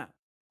 yeah,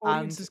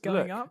 audience and is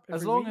going look, up as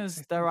every long week. as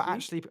So there are thank you.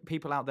 actually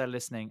people out there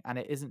listening, and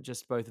it isn't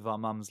just both of our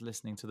mums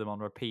listening to them on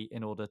repeat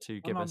in order to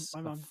give us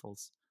my a mum,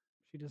 false.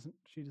 she doesn't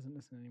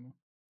listen anymore.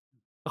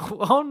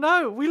 Oh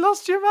no, we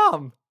lost your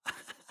mum.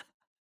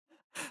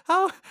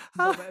 how? She's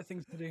got better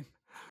things to do.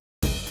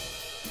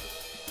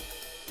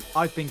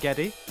 I've been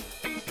Geddy.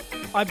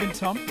 I've been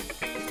Tom.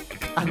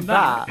 And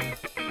that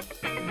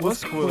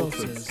was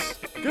Quilters.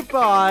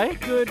 Goodbye.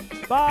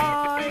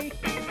 Goodbye.